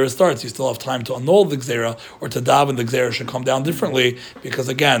when Gzera starts. You still have time to annul the Gzera or to daven the Gzera should come down differently, because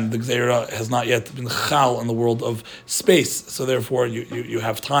again the Gzera has not yet been chal in the world of space. So therefore you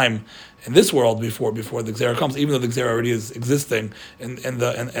have time in this world before the Gzera comes, even though the Gzera already is existing in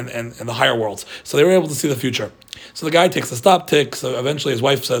the higher worlds. So they were able to see the future. So the guy takes a stop tick. So eventually his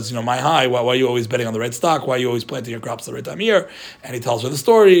wife says, my high, why are you always betting on the right stock? Why are you always planting your crops at the right time of year? And he tells her the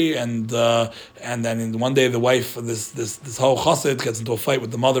story. And then one day the wife, this whole chassid, gets into a fight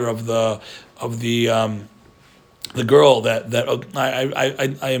with the mother of the girl that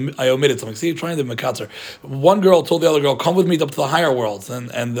I omitted something. See, trying to makatzer. One girl told the other girl, "Come with me up to the higher worlds,"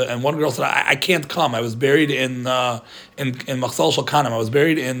 and one girl said, "I can't come. I was buried in Machsal Shalkanim. I was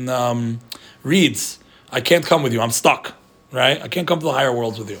buried in reeds. I can't come with you. I'm stuck. Right? I can't come to the higher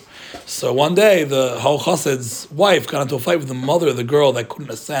worlds with you." So one day, the Hal Chassid's wife got into a fight with the mother of the girl that couldn't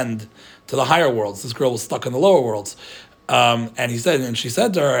ascend to the higher worlds. This girl was stuck in the lower worlds. And she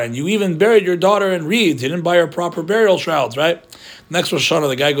said to her, "And you even buried your daughter in reeds. You didn't buy her proper burial shrouds, right?" Next Rosh Hashanah,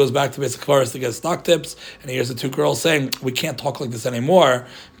 the guy goes back to Basic Forest to get stock tips, and he hears the two girls saying, "We can't talk like this anymore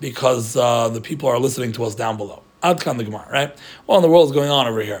because the people are listening to us down below." Ad kan the Gemara, right? What in the world is going on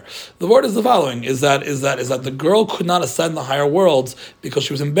over here? The word is the following: is that the girl could not ascend the higher worlds because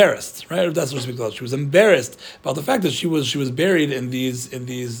she was embarrassed, right? That's what we speak about. She was embarrassed about the fact that she was buried in these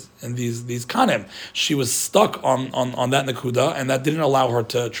kanim. She was stuck on that nakuda, and that didn't allow her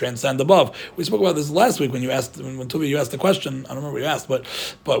to transcend above. We spoke about this last week when Tuvi, you asked the question. I don't remember what you asked,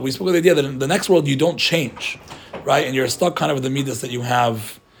 but we spoke about the idea that in the next world you don't change, right? And you're stuck kind of with the midas that you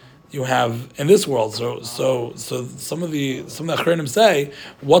have in this world. So some of the Achronim say,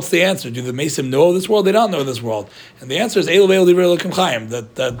 what's the answer? Do the Mesim know this world? They don't know this world. And the answer is Eilu Ve'elu Divrei Elokim Chaim,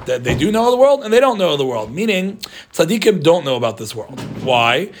 that they do know the world and they don't know the world. Meaning, Tzadikim don't know about this world.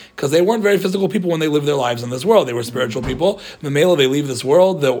 Why? Because they weren't very physical people when they lived their lives in this world. They were spiritual people. The Mela, they leave this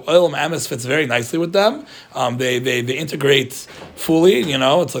world. The Olam Amis fits very nicely with them. They integrate fully.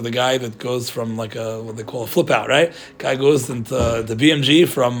 It's like the guy that goes from like what they call a flip out, right? Guy goes into the BMG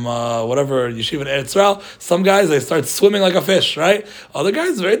from whatever yeshiva in Eretz Yisrael. Some guys, they start swimming like a fish, right? Other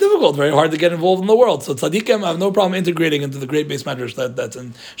guys, very difficult, very hard to get involved in the world. So tzaddikim have no problem integrating into the great base medrash that's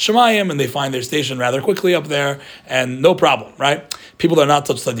in Shemayim, and they find their station rather quickly up there, and no problem, right? People that are not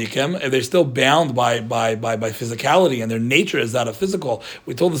such tzaddikim, they're still bound by physicality, and their nature is that of physical.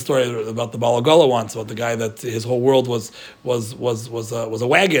 We told the story about the Balagala once, about the guy that his whole world was a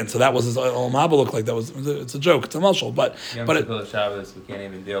wagon, so that was his Olam Haba looked like. It's a joke, it's a mushal, but Shabbos, we can't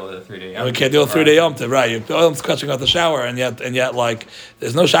even deal with a 3-day Yom. We can't deal with 3-day Yom Tov, right? You're clutching out the shower, and yet, like,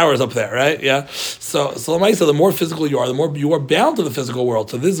 there's no showers up there, right? Yeah. So Lamaisa, the more physical you are, the more you are bound to the physical world.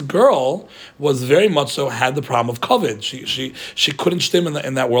 So this girl was very much so had the problem of COVID. She couldn't stim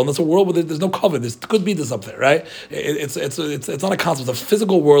in that world. And it's a world where there's no COVID. There's could be this up there, right? It's not a concept. It's a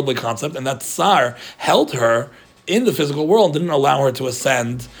physical worldly concept, and that Tsar held her in the physical world, didn't allow her to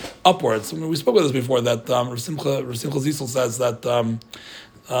ascend upwards. I mean, we spoke about this before, that Rav Simcha Zissel says that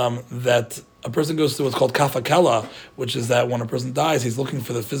that a person goes through what's called kafakela, which is that when a person dies, he's looking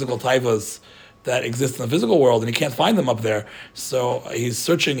for the physical taivas that exist in the physical world, and he can't find them up there. So he's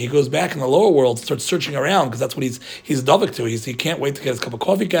searching. He goes back in the lower world, starts searching around, because that's what he's davik to. He can't wait to get his cup of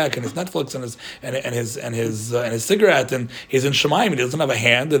coffee back and his Netflix and his cigarette, and he's in Shemaim. He doesn't have a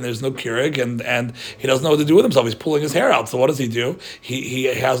hand, and there's no Keurig, and he doesn't know what to do with himself. He's pulling his hair out. So what does he do? He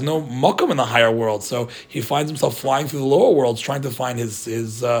has no makom in the higher world, so he finds himself flying through the lower worlds, trying to find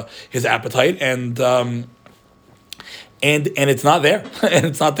his appetite, and it's not there,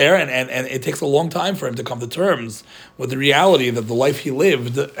 and it takes a long time for him to come to terms with the reality that the life he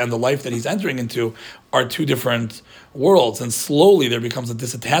lived and the life that he's entering into are two different worlds, and slowly there becomes a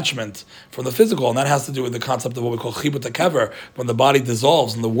disattachment from the physical, and that has to do with the concept of what we call chibut hakever, when the body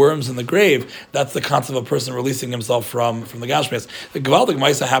dissolves and the worms in the grave. That's the concept of a person releasing himself from the gashmias. The Gavaldik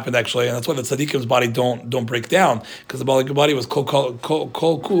Maisa happened actually, and that's why the tzaddikim's body don't break down, because the body was kol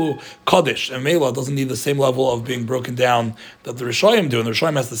kulu kaddish, and Mela doesn't need the same level of being broken down that the Rishayim do, and the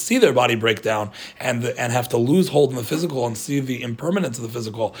Rishayim has to see their body break down and have to lose hold in the physical and see the impermanence of the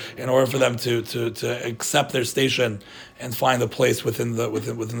physical in order for them to accept their station and find a place within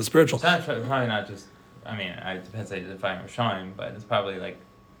the spiritual. It's probably not just. I mean, it depends how you define Rishayim, but it's probably like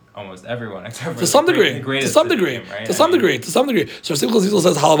almost everyone except for to some degree. Right? To some degree. So Simcha Zissel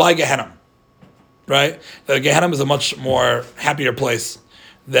says Halavai Gehenna, right? That Gehenna is a much more happier place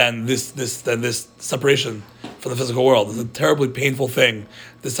than this separation from the physical world. It's a terribly painful thing,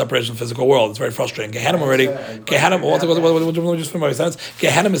 this separation from the physical world. It's very frustrating. Gehenna already. Gehenna. Just finish my sentence.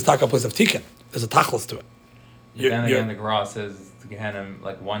 Gehenna is a place of tikkun. There's a tachlis to it. Then again, the Gra says Gehenna,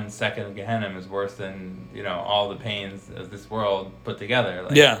 like 1 second of Gehenna is worse than all the pains of this world put together.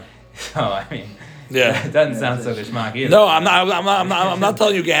 Like, yeah. So I mean, yeah, it doesn't sound so geshmak either. No, I'm not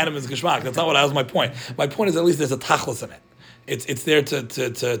telling you Gehenna is geshmak. That's not what that was my point. My point is at least there's a tachlis in it. It's there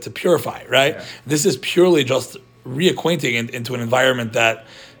to purify, right? Yeah. This is purely just reacquainting into an environment that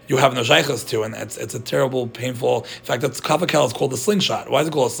you have no shaykhs to, and it's a terrible, painful. In fact, that's kavakel is called a slingshot. Why is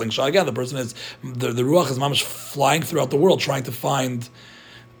it called a slingshot? Again, the person is the ruach is mamish flying throughout the world trying to find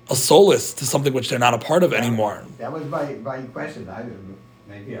a solace to something which they're not a part of anymore. That was my question.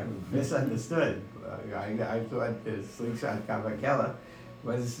 Maybe I misunderstood. I thought the slingshot kavakela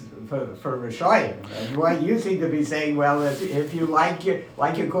was for Rishayim. And what you seem to be saying, well, if you like your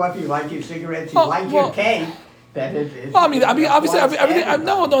coffee, you like your cigarettes, you your cake. Obviously, everything.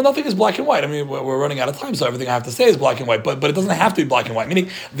 No, nothing is black and white. I mean, we're running out of time, so everything I have to say is black and white. But it doesn't have to be black and white. Meaning,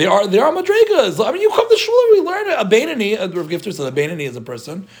 there are madrigas. I mean, you come to shul, we learn a Beinani. Rav Gifter said a Beinani is a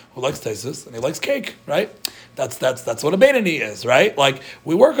person who likes tesis and he likes cake, right? That's what a Beinani is, right? Like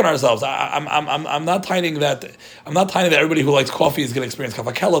we work on ourselves. I'm not tining that. I'm not tining that everybody who likes coffee is going to experience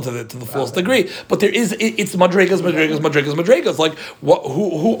kafakella to the fullest degree. But there is it's madrigas. Like what?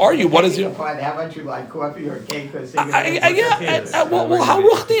 Who are you? What is your? How much you like coffee or cake? Well, how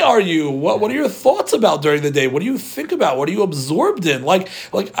ruchni are you? What are your thoughts about during the day? What do you think about? What are you absorbed in?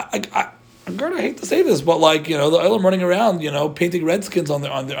 I'm gonna hate to say this, but the Olam running around, painting redskins on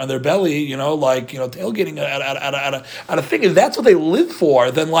their belly, tailgating at a thing. If that's what they live for,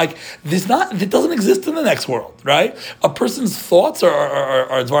 then it doesn't exist in the next world, right? A person's thoughts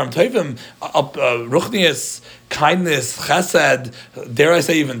are dvarim tovim, ruchnius, kindness, chesed, dare I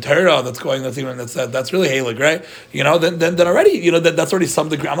say even Torah, that's really halig, right? Then already, that's already some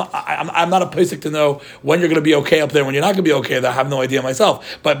degree. I'm not a pesach to know when you're going to be okay up there, when you're not going to be okay. I have no idea myself.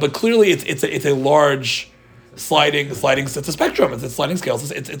 But clearly, it's a large sliding. It's a spectrum. It's sliding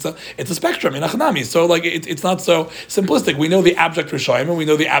scales. It's a spectrum in Achanami. So it's not so simplistic. We know the abject Rishayim and we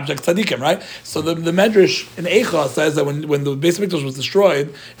know the abject Tzadikim, right? So the Medrash in Eicha says that when the Beis Hamikdash was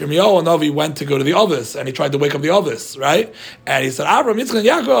destroyed, Yirmiyahu Hanavi went to go to the Ovis and he tried to wake up the Ovis, right? And he said Avram, Yitzchak, and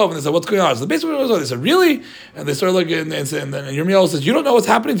Yaakov, and they said, what's going on? So the Beis Hamikdash was. They said, really? And they started looking, and Yirmiyahu says, you don't know what's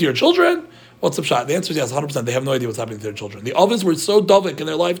happening to your children? What's the shot? The answer is yes, 100%. They have no idea what's happening to their children. The others were so dovik in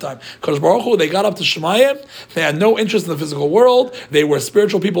their lifetime. Kadosh Baruch Hu, they got up to Shemayim. They had no interest in the physical world. They were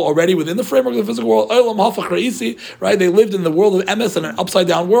spiritual people already within the framework of the physical world. Olam hafach reisi, right? They lived in the world of emes in an upside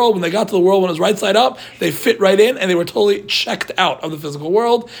down world. When they got to the world when it was right side up, they fit right in, and they were totally checked out of the physical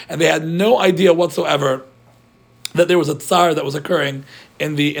world, and they had no idea whatsoever that there was a tsar that was occurring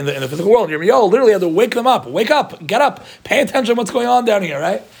in the physical world. Yirmiyahu literally had to wake them up. Wake up, get up, pay attention to what's going on down here,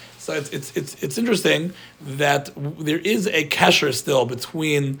 right? So it's interesting that there is a kasher still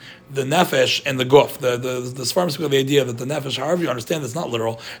between the nefesh and the guf. The Sfarim speak of the idea that the nefesh, however you understand, it's not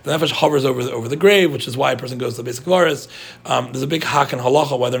literal. The nefesh hovers over the grave, which is why a person goes to the basic varis. There's a big hak and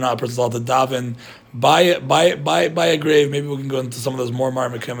halacha whether or not a person's allowed to daven by a grave. Maybe we can go into some of those more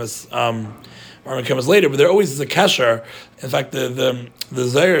marmikemis later. But there always is a kasher. In fact, the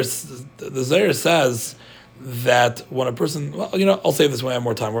Zohar says that when a person, I'll say this when I have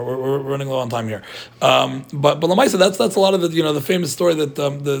more time. We're running low on time here. But Lamaisa, that's a lot of the famous story that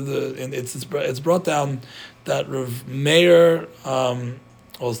it's brought down that Rav Meir.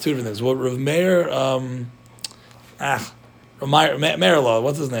 It's two different things. What Rav Meir, Meirla,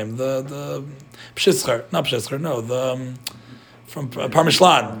 what's his name? The Pshisker, not Pshisker, no, the from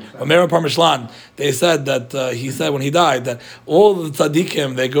Parmishlan, Omer Parmishlan, they said that he said when he died that all the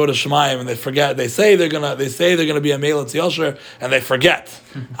tzadikim, they go to Shemayim and they forget. They say they're gonna be a Meilat Yosher and they forget.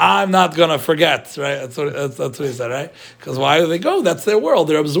 I'm not gonna forget, right? That's what he said, right? Because why do they go? That's their world.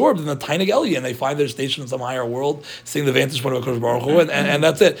 They're absorbed in the tiny Eli and they find their station in some higher world, seeing the vantage point of Kodesh Baruch Hu, and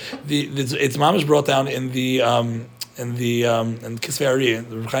that's it. It's mamish brought down in Kisvei Ari,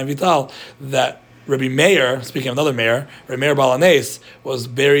 in Chaim Vital, that Rabbi Meir, speaking of another Meir, Rabbi Meir Balanes was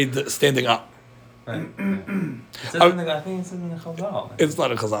buried standing up. Right. I think it's in the Chazal. It's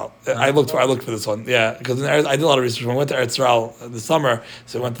not a Chazal. I looked for this one. Yeah, because I did a lot of research when I went to Eretz Yisrael this summer.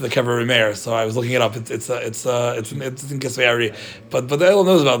 So I went to the Kivrei Rabbi Meir. So I was looking it up. It's in Kisvei Ari, but the Elo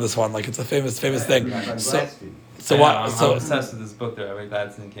knows about this one. Like it's a famous thing. I'm obsessed with this book that Rabbi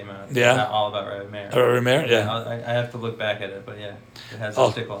Gladstein came out. Yeah, all about Rabbi Meir. Rabbi Meir, yeah. I have to look back at it, but yeah, it has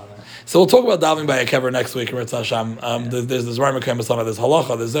a stickle on that. So we'll talk about davening by a kever next week. There's this Rambam Kemesana, there's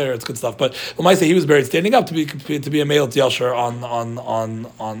halacha, there's there, it's good stuff. But Lamai say he was buried standing up to be a male Yasher on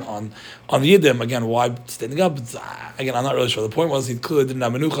the Yiddim. Again, why standing up? Again, I'm not really sure. The point was he clearly didn't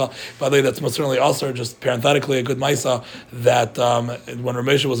have menucha. By the way, that's most certainly also just parenthetically a good maisa that when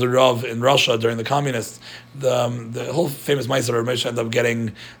Ramesh was a rav in Russia during the communists, the whole famous maisa Ramesh ended up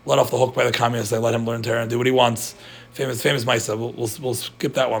getting let off the hook by the communists. They let him learn Torah and do what he wants. Famous maisa. We'll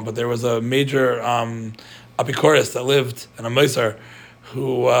skip that one. But there was a major apikoris that lived in a meiser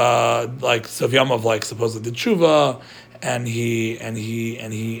who Sof Yamov supposedly did tshuva and he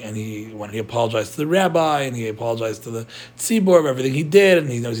when he apologized to the rabbi and he apologized to the tzibur of everything he did, and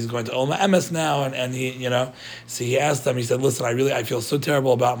he knows he's going to Olma Emes now, and he so he asked them. He said, "Listen, I feel so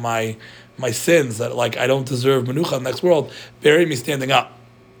terrible about my sins that like I don't deserve menucha in the next world. Bury me standing up."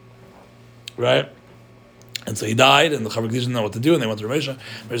 Right? And so he died, and the Chavik didn't know what to do, and they went to Ramesha.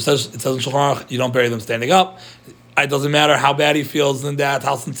 But it says in Shulchan Aruch, you don't bury them standing up. It doesn't matter how bad he feels in that,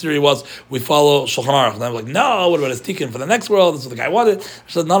 how sincere he was. We follow Shulchan Aruch. And I'm like, no, what about his tikkun for the next world? That's what the guy wanted.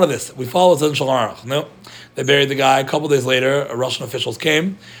 She said, none of this. We follow what's in Shulchan Aruch. No. They buried the guy. A couple days later, Russian officials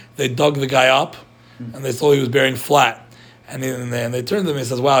came. They dug the guy up, and they saw he was burying flat. And they turned to him and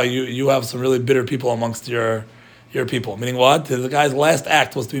says, wow, you have some really bitter people amongst your people. Meaning what? The guy's last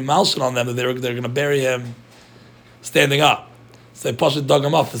act was to be malshin on them, that they're going to bury him standing up. So they Pasha dug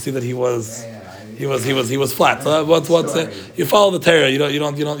him up to see that he was flat. So what's it? You follow the Torah. You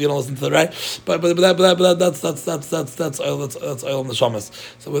don't listen to the right. But that's oil neshamas.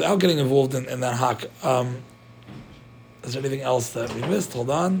 So without getting involved in that hak, is there anything else that we missed? Hold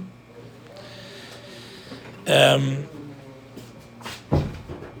on.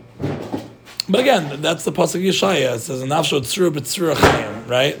 But again, that's the pasuk Yeshaya. It says, "Nafsho tzur b'tzur achayim,"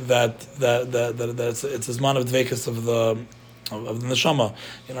 right? That it's his man of dvekas of the neshama.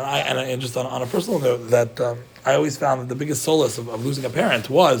 And just on a personal note, that I always found that the biggest solace of losing a parent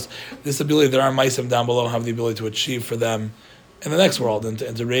was this ability that our maisim down below have the ability to achieve for them in the next world, and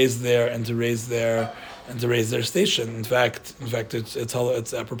to raise their station. In fact,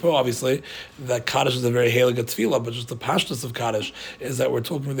 it's apropos, obviously, that Kaddish is a very heilige tefillah, but just the pashtus of Kaddish is that we're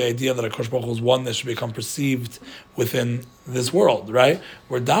talking about the idea that a Kosh Baruch Hu's oneness should become perceived within this world, right?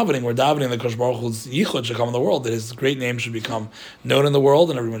 We're davening that Kosh Baruch Hu's yichud should come in the world, that his great name should become known in the world,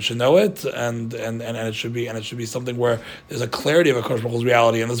 and everyone should know it, and it should be something where there's a clarity of a Kosh Baruch Hu's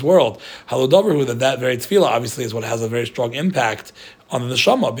reality in this world. Halodavarhu, that very tefillah obviously is what has a very strong impact on the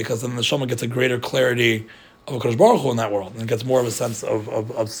neshama, because then the neshama gets a greater clarity of a Kosh Baruch Hu in that world, and gets more of a sense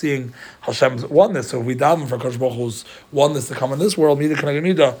of seeing Hashem's oneness. So if we daven for Kosh Baruch Hu's oneness to come in this world, Mida K'neged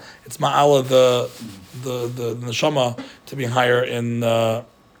Mida, it's ma'ala the neshama to be higher in the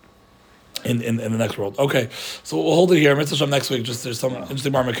next world. Okay, so we'll hold it here. Mitzvah Shem next week. Just there's some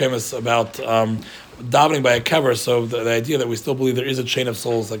interesting marmakemis about davening by a kever. So the idea that we still believe there is a chain of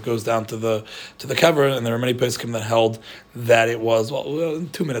souls that goes down to the kever, and there are many poskim that held that it was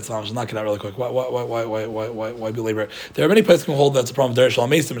 2 minutes long. I'll knock it out really quick. Why belabor it? There are many poskim who hold that's a problem. Derish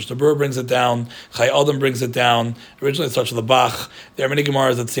Shalom Mishnah Berurah brings it down. Chai Adam brings it down. Originally it starts with the Bach. There are many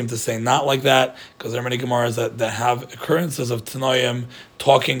Gemaras that seem to say not like that, because there are many Gemaras that have occurrences of Tanoim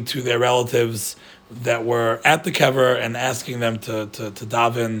talking to their relatives that were at the kever and asking them to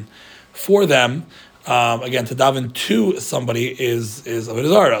daven for them. Again, to daven to somebody is avodah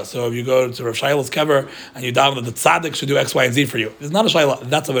zarah. So if you go to Rav Shaila's kever and you daven that the tzaddik should do X, Y, and Z for you, it's not a shaila.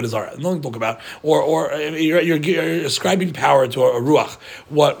 That's avodah zarah. Nothing to talk about. Or you're ascribing power to a ruach.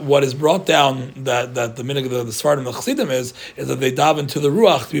 What is brought down that the minig of the Sfardim, the Chassidim is that they daven to the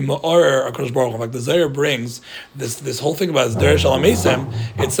ruach to be ma'or HaKadosh Baruch Hu. Like the Zohar brings this whole thing about Derish Shalom Mesim.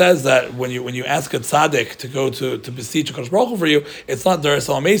 It says that when you ask a tzaddik to go to beseech HaKadosh Baruch Hu for you, it's not Derish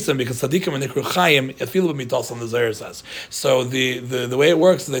Shalom Mesim, because tzaddikim and nikru chayim afilu b'mitos, on the Zohar says. So the way it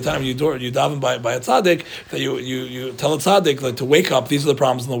works is the time you daven by a tzaddik, that you tell a tzaddik like to wake up. These are the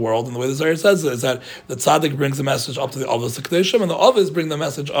problems in the world, and the way the Zohar says it is that the tzaddik brings the message up to the Avos HaKadoshim, and the Avos bring the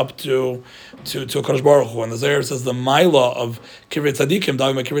message up to Kadosh Baruch Hu. And the Zohar says the Maila of Kivrei Tzadikim,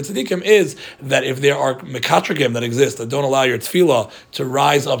 davening by Kivrei Tzadikim, is that if there are mekatragim that exist that don't allow your tefillah to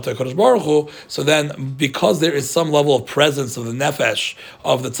rise up to Kadosh Baruch Hu, so then because there is some level of presence of the nefesh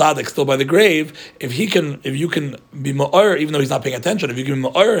of the tzaddik still by the grave, if you can be ma'or, even though he's not paying attention, if you can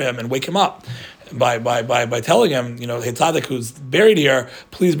ma'or him and wake him up by telling him, hey tzaddik who's buried here,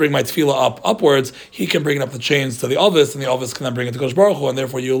 please bring my tefillah upwards, he can bring it up the chains to the Avos, and the Avos can then bring it to Kosh Baruch Hu, and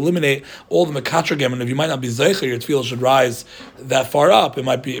therefore you eliminate all the mekatragim. And if you might not be zeicher, your tefillah should rise that far up. It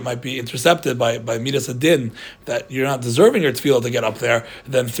might be intercepted by midas adin, that you're not deserving your tefillah to get up there.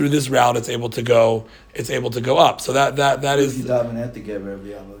 Then through this route, it's able to go up. So that is. You daven at together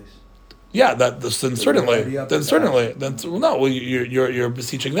every Avos. Yeah, you're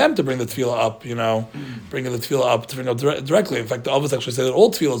beseeching them to bring the tefillah up, bringing the tefillah up to directly. In fact, the Avos actually say that all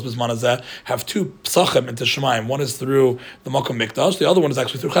tefillahs bisman hazeh have two psachim into Shemaim. One is through the Makom Mikdash, the other one is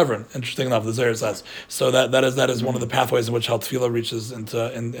actually through Chevron. Interesting enough, the Zohar says. So that is one of the pathways in which how tefillah reaches into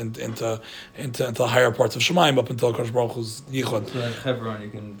the higher parts of Shemaim up until Kosh Baruch Hu's yichud. So at Chevron, you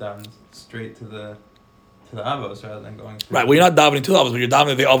can daven straight to the Avos rather than going through. Right, well, you're not davening to the Avos, but you're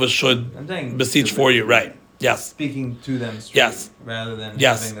davening the Avos should beseech for you, right? Yes. speaking to them straight, Yes. rather than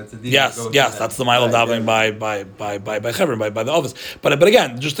Yes. having the tzaddik Yes. go to Yes. them. That's the mile of davening by Chevron, by the office. But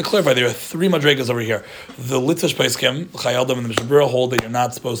again, just to clarify, there are three madrigas over here. The Litvish Paiskim, Chayaldim, and the Mishnah Berurah hold that you're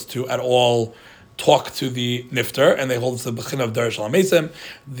not supposed to at all talk to the nifter, and they hold it's the bechin of Derish Alamesim.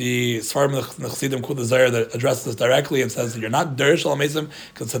 The Sfarim the Chassidim quote the Zayar that addresses this directly and says that you're not Derish Alamesim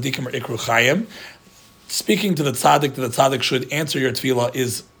because Tzadikim are Ikru Chayim. Speaking to the tzaddik, that the tzaddik should answer your tefillah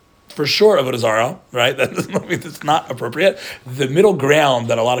is for sure avodah zarah, right? That doesn't mean it's not appropriate. The middle ground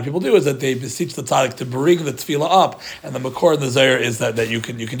that a lot of people do is that they beseech the tzaddik to bring the tefillah up, and the makor and the zayir is that you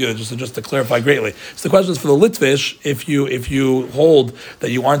can do that. Just to clarify greatly. So the question is for the Litvish, if you hold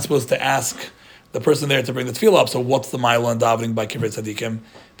that you aren't supposed to ask the person there to bring the tefillah up, so what's the mila and davening by Kivrei Tzadikim?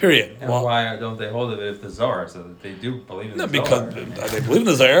 Period. And why don't they hold it if the Zohar, so that they do believe in the because Zohar? they believe in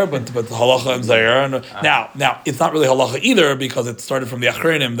the Zayir, but the halacha and Zayir. And now it's not really halacha either because it started from the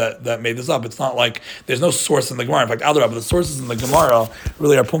Achrenim that made this up. It's not like there's no source in the Gemara. In fact, but the sources in the Gemara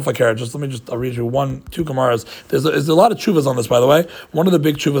really are pumfakar. I'll read you two Gemaras. There's a lot of tshuvas on this, by the way. One of the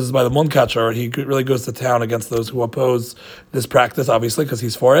big tshuvas is by the Munkatcher. He really goes to town against those who oppose this practice, obviously, because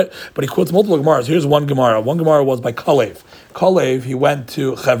he's for it. But he quotes multiple Gemaras. Here's one Gemara. One Gemara was by Kalev. Kalev, he went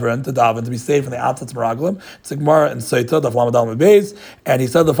to Chevron to daven to be safe from the Atzatz Meraglim. It's a Gemara in Seita, the Flamadal Mebeis, and he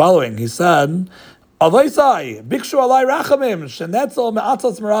said the following. He said, Avaisai, Bikshu alai rachamim, shenetzel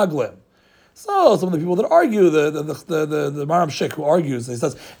me'atzatz Meraglim. So some of the people that argue, the Maram Shik who argues, he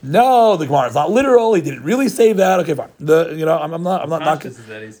says, no, the Gemara is not literal. He didn't really say that. Okay, fine. I'm not.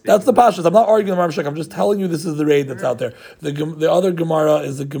 That's the pashas. I'm not arguing the Maram Shik. I'm just telling you this is the raid that's out there. The other Gemara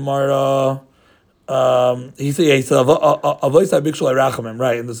is the Gemara. He said avoisai bikshul rachamim,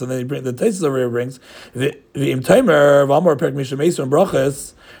 right? And so then he brings the Taisus over here brings the imtimer v'amor perik misha meiser and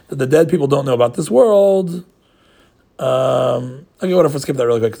brachas that the dead people don't know about this world. Okay, whatever. Skip that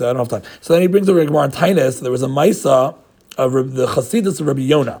really quick because I don't have time. So then he brings over a Gemara in Tainus. There was a Maisa of the Chassidus of Rabbi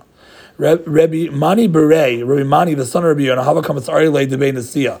Yonah. Rabbi Mani Berei, Rabbi Mani, the son of Rabbi Yonah, Hava Kametz Arilei Debei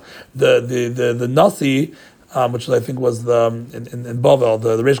Nasiya, the Nasi, which I think was in Bavel,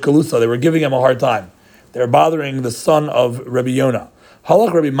 the Reish Galusa, they were giving him a hard time. They were bothering the son of Rabbi Yonah.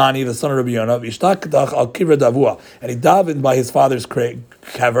 Halach Rabbi Mani, the son of Rabbi Yonah, Ishtakdach al Kivrei Davua, and he davened by his father's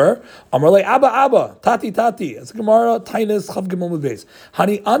kever. Amrlei Abba, Tati. It's a Gemara, Tainus, Chav Gimel Beis.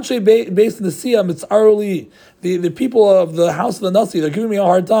 Hani Anshe based in the Siyam, it's Aruli. The people of the house of the Nasi, they're giving me a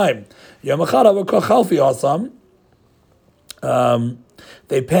hard time. Yamachad Avakachalfi Asam.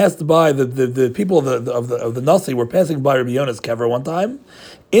 They passed by the people of the Nasi were passing by Rabbi Yonah's kever one time.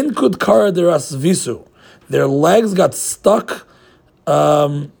 In Kudkara deras visu, their legs got stuck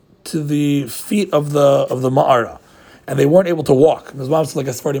to the feet of the Ma'ara, and they weren't able to walk. There's mom's like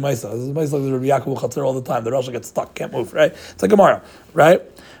a Sephardi Maisa. There's a Maisa like the Rabbi Yaakov Chatzir all the time. The Rosh gets stuck, can't move. Right? It's like Gemara, right?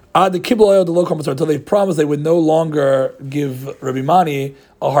 The Kibbutz the low until they promised they would no longer give Rabbi Mani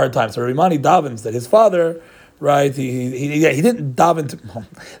a hard time. So Rabbi Mani davens that his father. Right, he didn't daven to.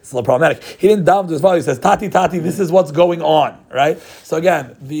 It's a little problematic. He didn't daven to his father. He says, "Tati, this is what's going on." Right. So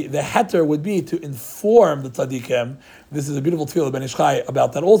again, the heter would be to inform the tzadikim. This is a beautiful tefillah Ben Ish Chai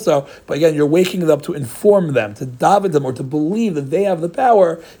about that also. But again, you're waking them up to inform them, to daven them, or to believe that they have the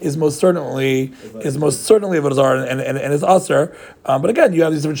power is most certainly avodah zarah and is aser. But again, you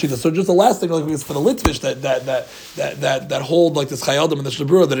have these different shittas. So just the last thing, like is for the Litvish that hold like this Chayaldim and the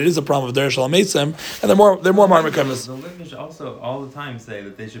Shlebura that it is a problem of Derish Alamesim, and they're more marmikamis. The Litvish also all the time say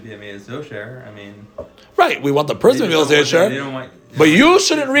that they should be a Me'ez Zosher. I mean, right? We want the person to be a Me'ez Zosher. But you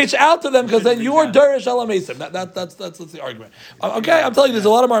shouldn't reach out to them because then you're Derish Alamesim. That's the argument. Okay, I'm telling you, there's a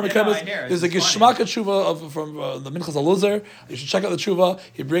lot of marmikamis. There's a Gishmak tshuva from the Minchas Aluzer. You should check out the tshuva.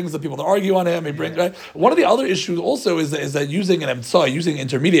 He brings the people to argue on him. He brings right. One of the other issues also is that using an emtsah, using an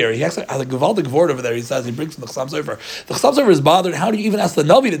intermediary. He actually has a Gevaldik Vort over there. He says he brings from the Chassam Sofer. The Chassam Sofer is bothered. How do you even ask the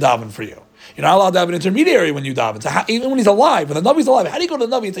Navi to daven for you? You're not allowed to have an intermediary when you daven. So even when he's alive, when the Navi's alive, how do you go to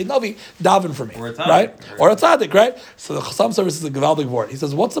the Navi and say, Navi, daven for me? Or a tzaddik, right? Or a tzaddik, right? So the Chassam Service is a Gevaldik Vort. He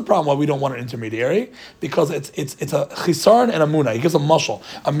says, what's the problem why we don't want an intermediary? Because it's a chisaron and a muna. He gives a mushal.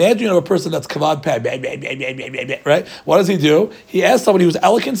 Imagine you have a person that's kavad peh, right? What does he do? He asks somebody who's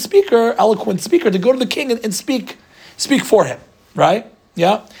eloquent speaker to go to the king and speak for him, right?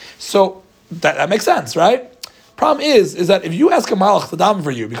 Yeah? So that makes sense, right? Problem is that if you ask a malach to daven for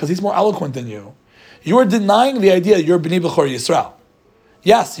you because he's more eloquent than you are denying the idea that you're b'nei b'chor Yisrael.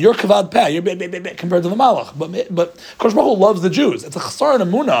 Yes, you're kavad peh, you're compared to the malach, but Kosh Baruch Hu loves the Jews. It's a chasar and a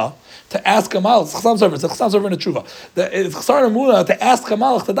munah to ask a malach. It's a chasam server and a tshuva. It's a chasar and a munah to ask a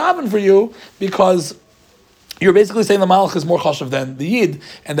malach to daven for you because you're basically saying the Malach is more chashav than the Yid,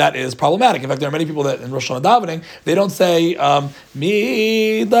 and that is problematic. In fact, there are many people that in Rosh Hashanah davening, they don't say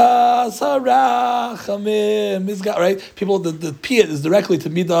Midas Harachamim, right? People, the piyut is directly to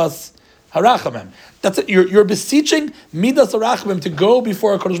Midas Harachamim. That's it. You're beseeching Midas Harachamim to go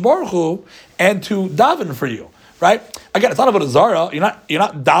before HaKadosh Baruch Hu and to daven for you, right? Again, it's not about a zara. You're not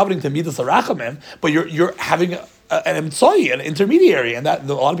davening to Midas Harachamim, but you're having an emtsoi, an intermediary, and that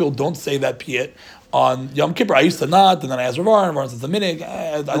a lot of people don't say that piyut on Yom Kippur. I used to not, and then I asked Ravar, and says the minig.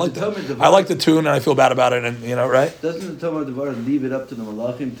 I like the tune, and I feel bad about it, and right? Doesn't the Talmud Devar leave it up to the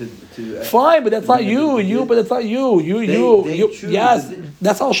Malachim to Fine, but that's not you. But that's not you. You. Yes,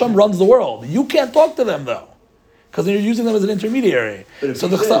 that's how Hashem runs the world. You can't talk to them though, because you're using them as an intermediary. But if so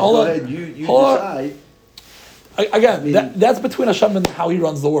you decide. Again, that's between Hashem and how He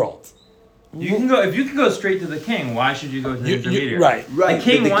runs the world. You can go if you can go straight to the king. Why should you go to the intermediary? Right. The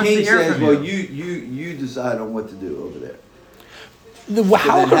king wants to hear says, from well, you. you decide on what to do over there.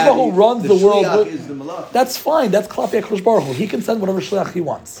 How HaKadosh Baruch Hu runs the world? Is the malach. That's fine. That's Klapi HaKadosh Baruch Hu. He can send whatever shliach he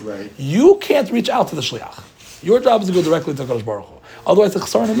wants. Right. You can't reach out to the shliach. Your job is to go directly to HaKadosh Baruch Hu. Otherwise, it's a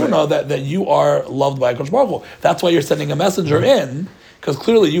chesar emunah that you are loved by HaKadosh Baruch Hu. That's why you're sending a messenger in, because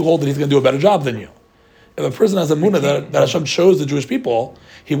clearly you hold that he's going to do a better job than you. If a person has a emunah that Hashem chose the Jewish people,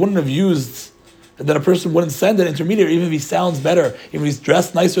 he wouldn't have used. That a person wouldn't send an intermediary, even if he sounds better, even if he's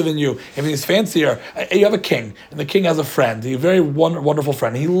dressed nicer than you, even if he's fancier. You have a king, and the king has a friend, a very wonderful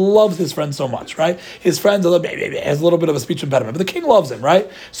friend. He loves his friend so much, right? His friend has a little bit of a speech impediment, but the king loves him, right?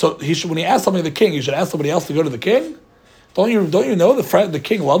 So when he asks something of the king, you should ask somebody else to go to the king. Don't you know the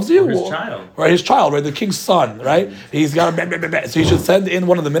king loves you? Or his child. Right, his child, right? The king's son, right? He's got a so you should send in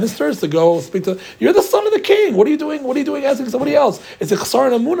one of the ministers to go speak to. You're the son of the king. What are you doing? What are you doing asking somebody else? It's a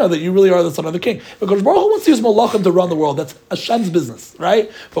chesar and emunah that you really are the son of the king. Because Baruch Hu wants to use malachim to run the world. That's Hashem's business,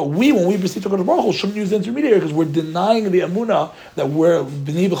 right? But when we beseech Baruch Hu, shouldn't use the intermediary because we're denying the emunah that we're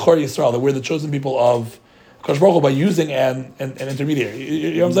b'nei b'chor Yisrael, that we're the chosen people of Kosh Baruch Hu by using an intermediary.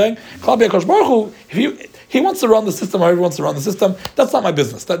 You know what I'm saying? Klapi Kosh Baruch Hu, if he wants to run the system, however he wants to run the system, that's not my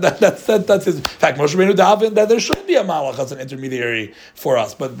business. That's his. In fact, Moshe Rabbeinu davened that there shouldn't be a malach as an intermediary for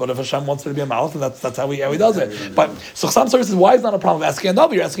us. But if Hashem wants there to be a malach, then that's how he does it. But so some services, why is not a problem asking a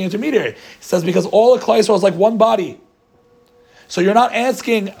double? You're asking an intermediary. He says because all the Klal Yisrael is like one body. So you're not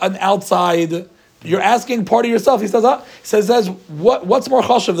asking an outside. You're asking part of yourself. He says, what's more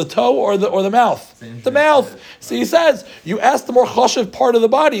chashiv, the toe or the mouth? The mouth. So he says, you ask the more chashiv part of the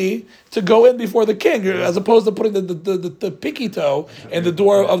body to go in before the king, as opposed to putting the pinky toe in the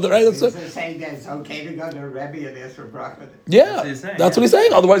door of the right. He's saying that it's okay to go to a Rebbe and ask for bracha. Yeah, that's what he's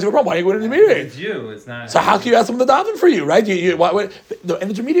saying. Otherwise, you have a problem. Why are you going to the intermediary? It's you. It's not. So how can you ask him to daven for you, right? The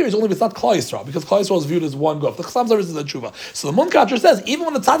intermediary is only if it's not Klal Yisrael, because Klal Yisrael is viewed as one guf. The Chasam service is a tshuva. So the Munkatcher says even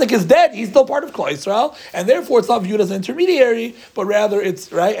when the tzaddik is dead, he's still part of Klal Yisrael, and therefore it's not viewed as an intermediary, but rather it's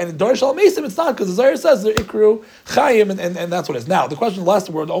right. And in Dar Shalom Mesim, it's not, because the Zohar says they're ikru chayim, and that's what it is. Now the question, the last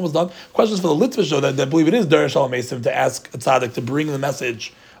word, almost done. Questions for the Litvish though that believe it is Dar Shalom Mesim to ask a tzaddik to bring the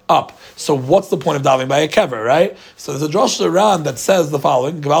message up. So what's the point of davening by a kever, right? So there's a Drosh Iran that says the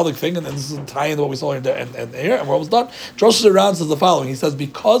following, Gavaldic thing, and this is tying into what we saw here, and we're almost done. Drosh Iran says the following. He says,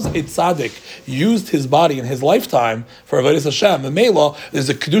 because a tzaddik used his body in his lifetime for Avodas Hashem, the Mela, there's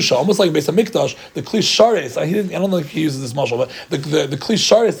a Kedusha, almost like Beis HaMikdash, the Kli Shares, I don't know if he uses this mashal, but the Kli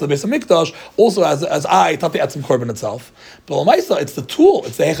Shares, the Beis HaMikdash, also has Tati Atzim Korban itself. But Lamaisa, it's the tool,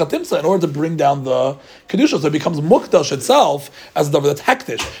 it's the Hechatimsa in order to bring down the Kedusha, so it becomes Mukdash itself as a number that's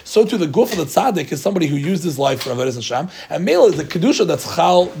hektish. So too, the guf of the tzaddik is somebody who used his life for Avodas Hashem, and Mela is the kedusha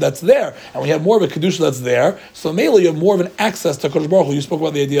that's there, and when you have more of a kedusha that's there, so Mela you have more of an access to Kodesh Baruch Hu. You spoke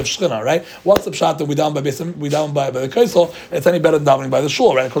about the idea of Shechina, right? What's the pshat that we down by the Kaisel? It's any better than davening by the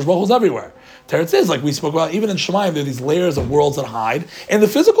shul, right? Kodesh Baruch Hu is everywhere. Teretz is, like we spoke about, even in Shemayim, there are these layers of worlds that hide. In the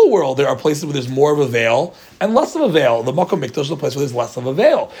physical world, there are places where there's more of a veil and less of a veil. The Makom Mikdash is the place where there's less of a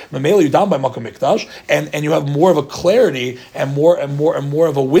veil. Mamela, you're down by Makom Mikdash, and you have more of a clarity and more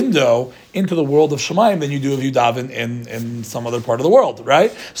of a window into the world of Shemayim than you do if you daven in some other part of the world,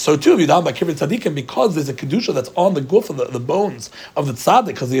 right? So too, if you daven by Kivrei Tzadikim, because there's a kedusha that's on the guf of the bones of the tzaddik,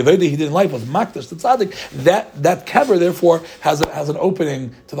 because the avodah he did in life was makdash the tzaddik, that kever therefore has an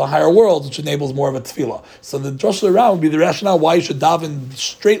opening to the higher world, which enables more of a tefillah. So the drush around would be the rationale why you should daven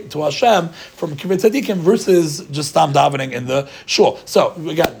straight to Hashem from Kivrei Tzadikim versus just stam davening in the shul. So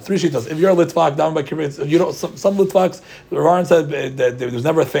we got three shittas. If you're a litvak daven by Kivrei, you know some litvaks. Raran said that there's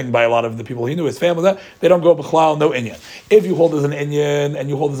never a thing by a lot of the people he knew, his family, that they don't go b'chlal, no inyan. If you hold as an inyan and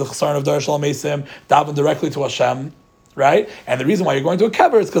you hold as a chesaron of Dar Shalom Mesim, daven directly to Hashem, right? And the reason why you're going to a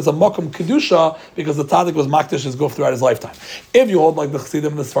kever is because of makom kedusha, because the tzaddik was makdish his guf throughout his lifetime. If you hold like the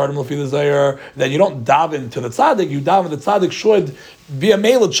chassidim and the svardim lefi the zayir, then you don't daven to the tzaddik. You daven the tzaddik should be a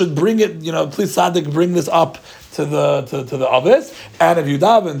male. It should bring it. Please tzaddik, bring this up to the avis. And if you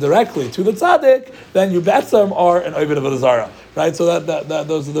daven directly to the tzaddik, then you betzam are an ovid of a zara. Right, so that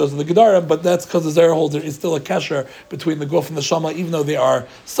those are the gedarim, but that's because the zera holder is still a kesher between the guf and the shama, even though they are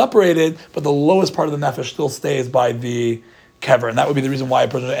separated. But the lowest part of the nefesh still stays by the kever, and that would be the reason why a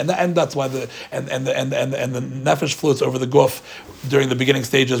person, and that's why the nefesh floats over the guf during the beginning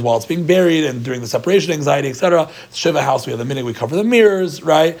stages while it's being buried, and during the separation anxiety, etc. Shiva house, we have the minute we cover the mirrors,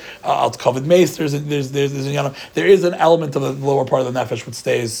 right? It's covered mace. There is an element of the lower part of the nefesh which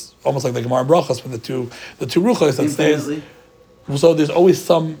stays almost like the Gemara Brachos with the two ruchos that stays. So there's always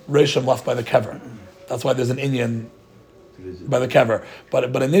some reshim left by the kever. That's why there's an inyan by the kever.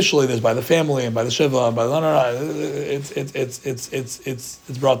 But initially there's by the family and by the shiva and by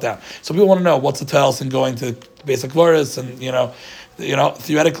it's brought down. So people want to know what's the tells in going to basic varis, and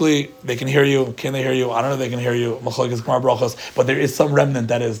theoretically they can hear you. Can they hear you? I don't know if they can hear you. Machlokes Gemara Brachos, but there is some remnant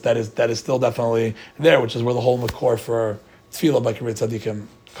that is still definitely there, which is where the whole makor for tefillah by Kivrei Tzadikim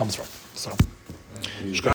comes from. So.